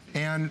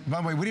 And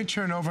by the way, we didn't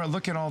turn over.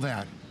 Look at all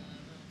that.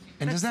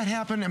 And does that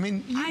happen? I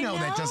mean, you know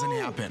that doesn't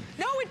happen.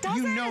 No, it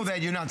doesn't. You know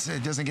that it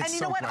doesn't get soaked. And you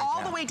know what? Like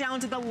all that. the way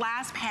down to the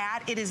last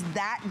pad, it is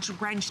that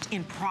drenched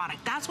in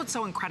product. That's what's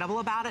so incredible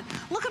about it.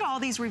 Look at all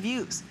these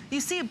reviews.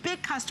 You see a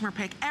big customer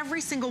pick. Every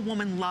single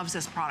woman loves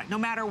this product. No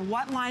matter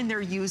what line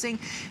they're using,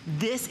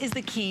 this is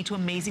the key to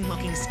amazing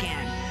looking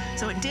skin.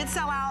 So it did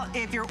sell out.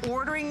 If you're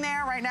ordering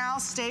there right now,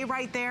 stay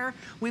right there.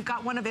 We've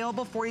got one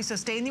available for you, so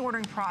stay in the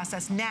ordering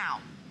process.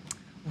 Now,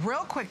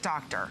 real quick,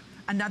 doctor.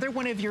 Another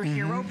one of your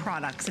hero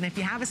products, and if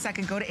you have a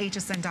second, go to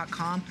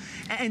hsn.com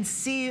and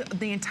see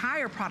the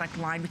entire product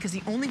line, because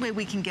the only way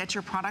we can get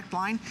your product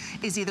line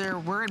is either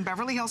we're in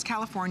Beverly Hills,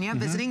 California,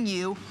 visiting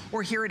you,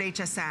 or here at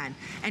HSN.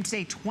 And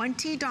today,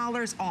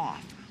 $20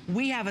 off.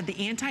 We have the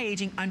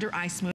anti-aging under eye smooth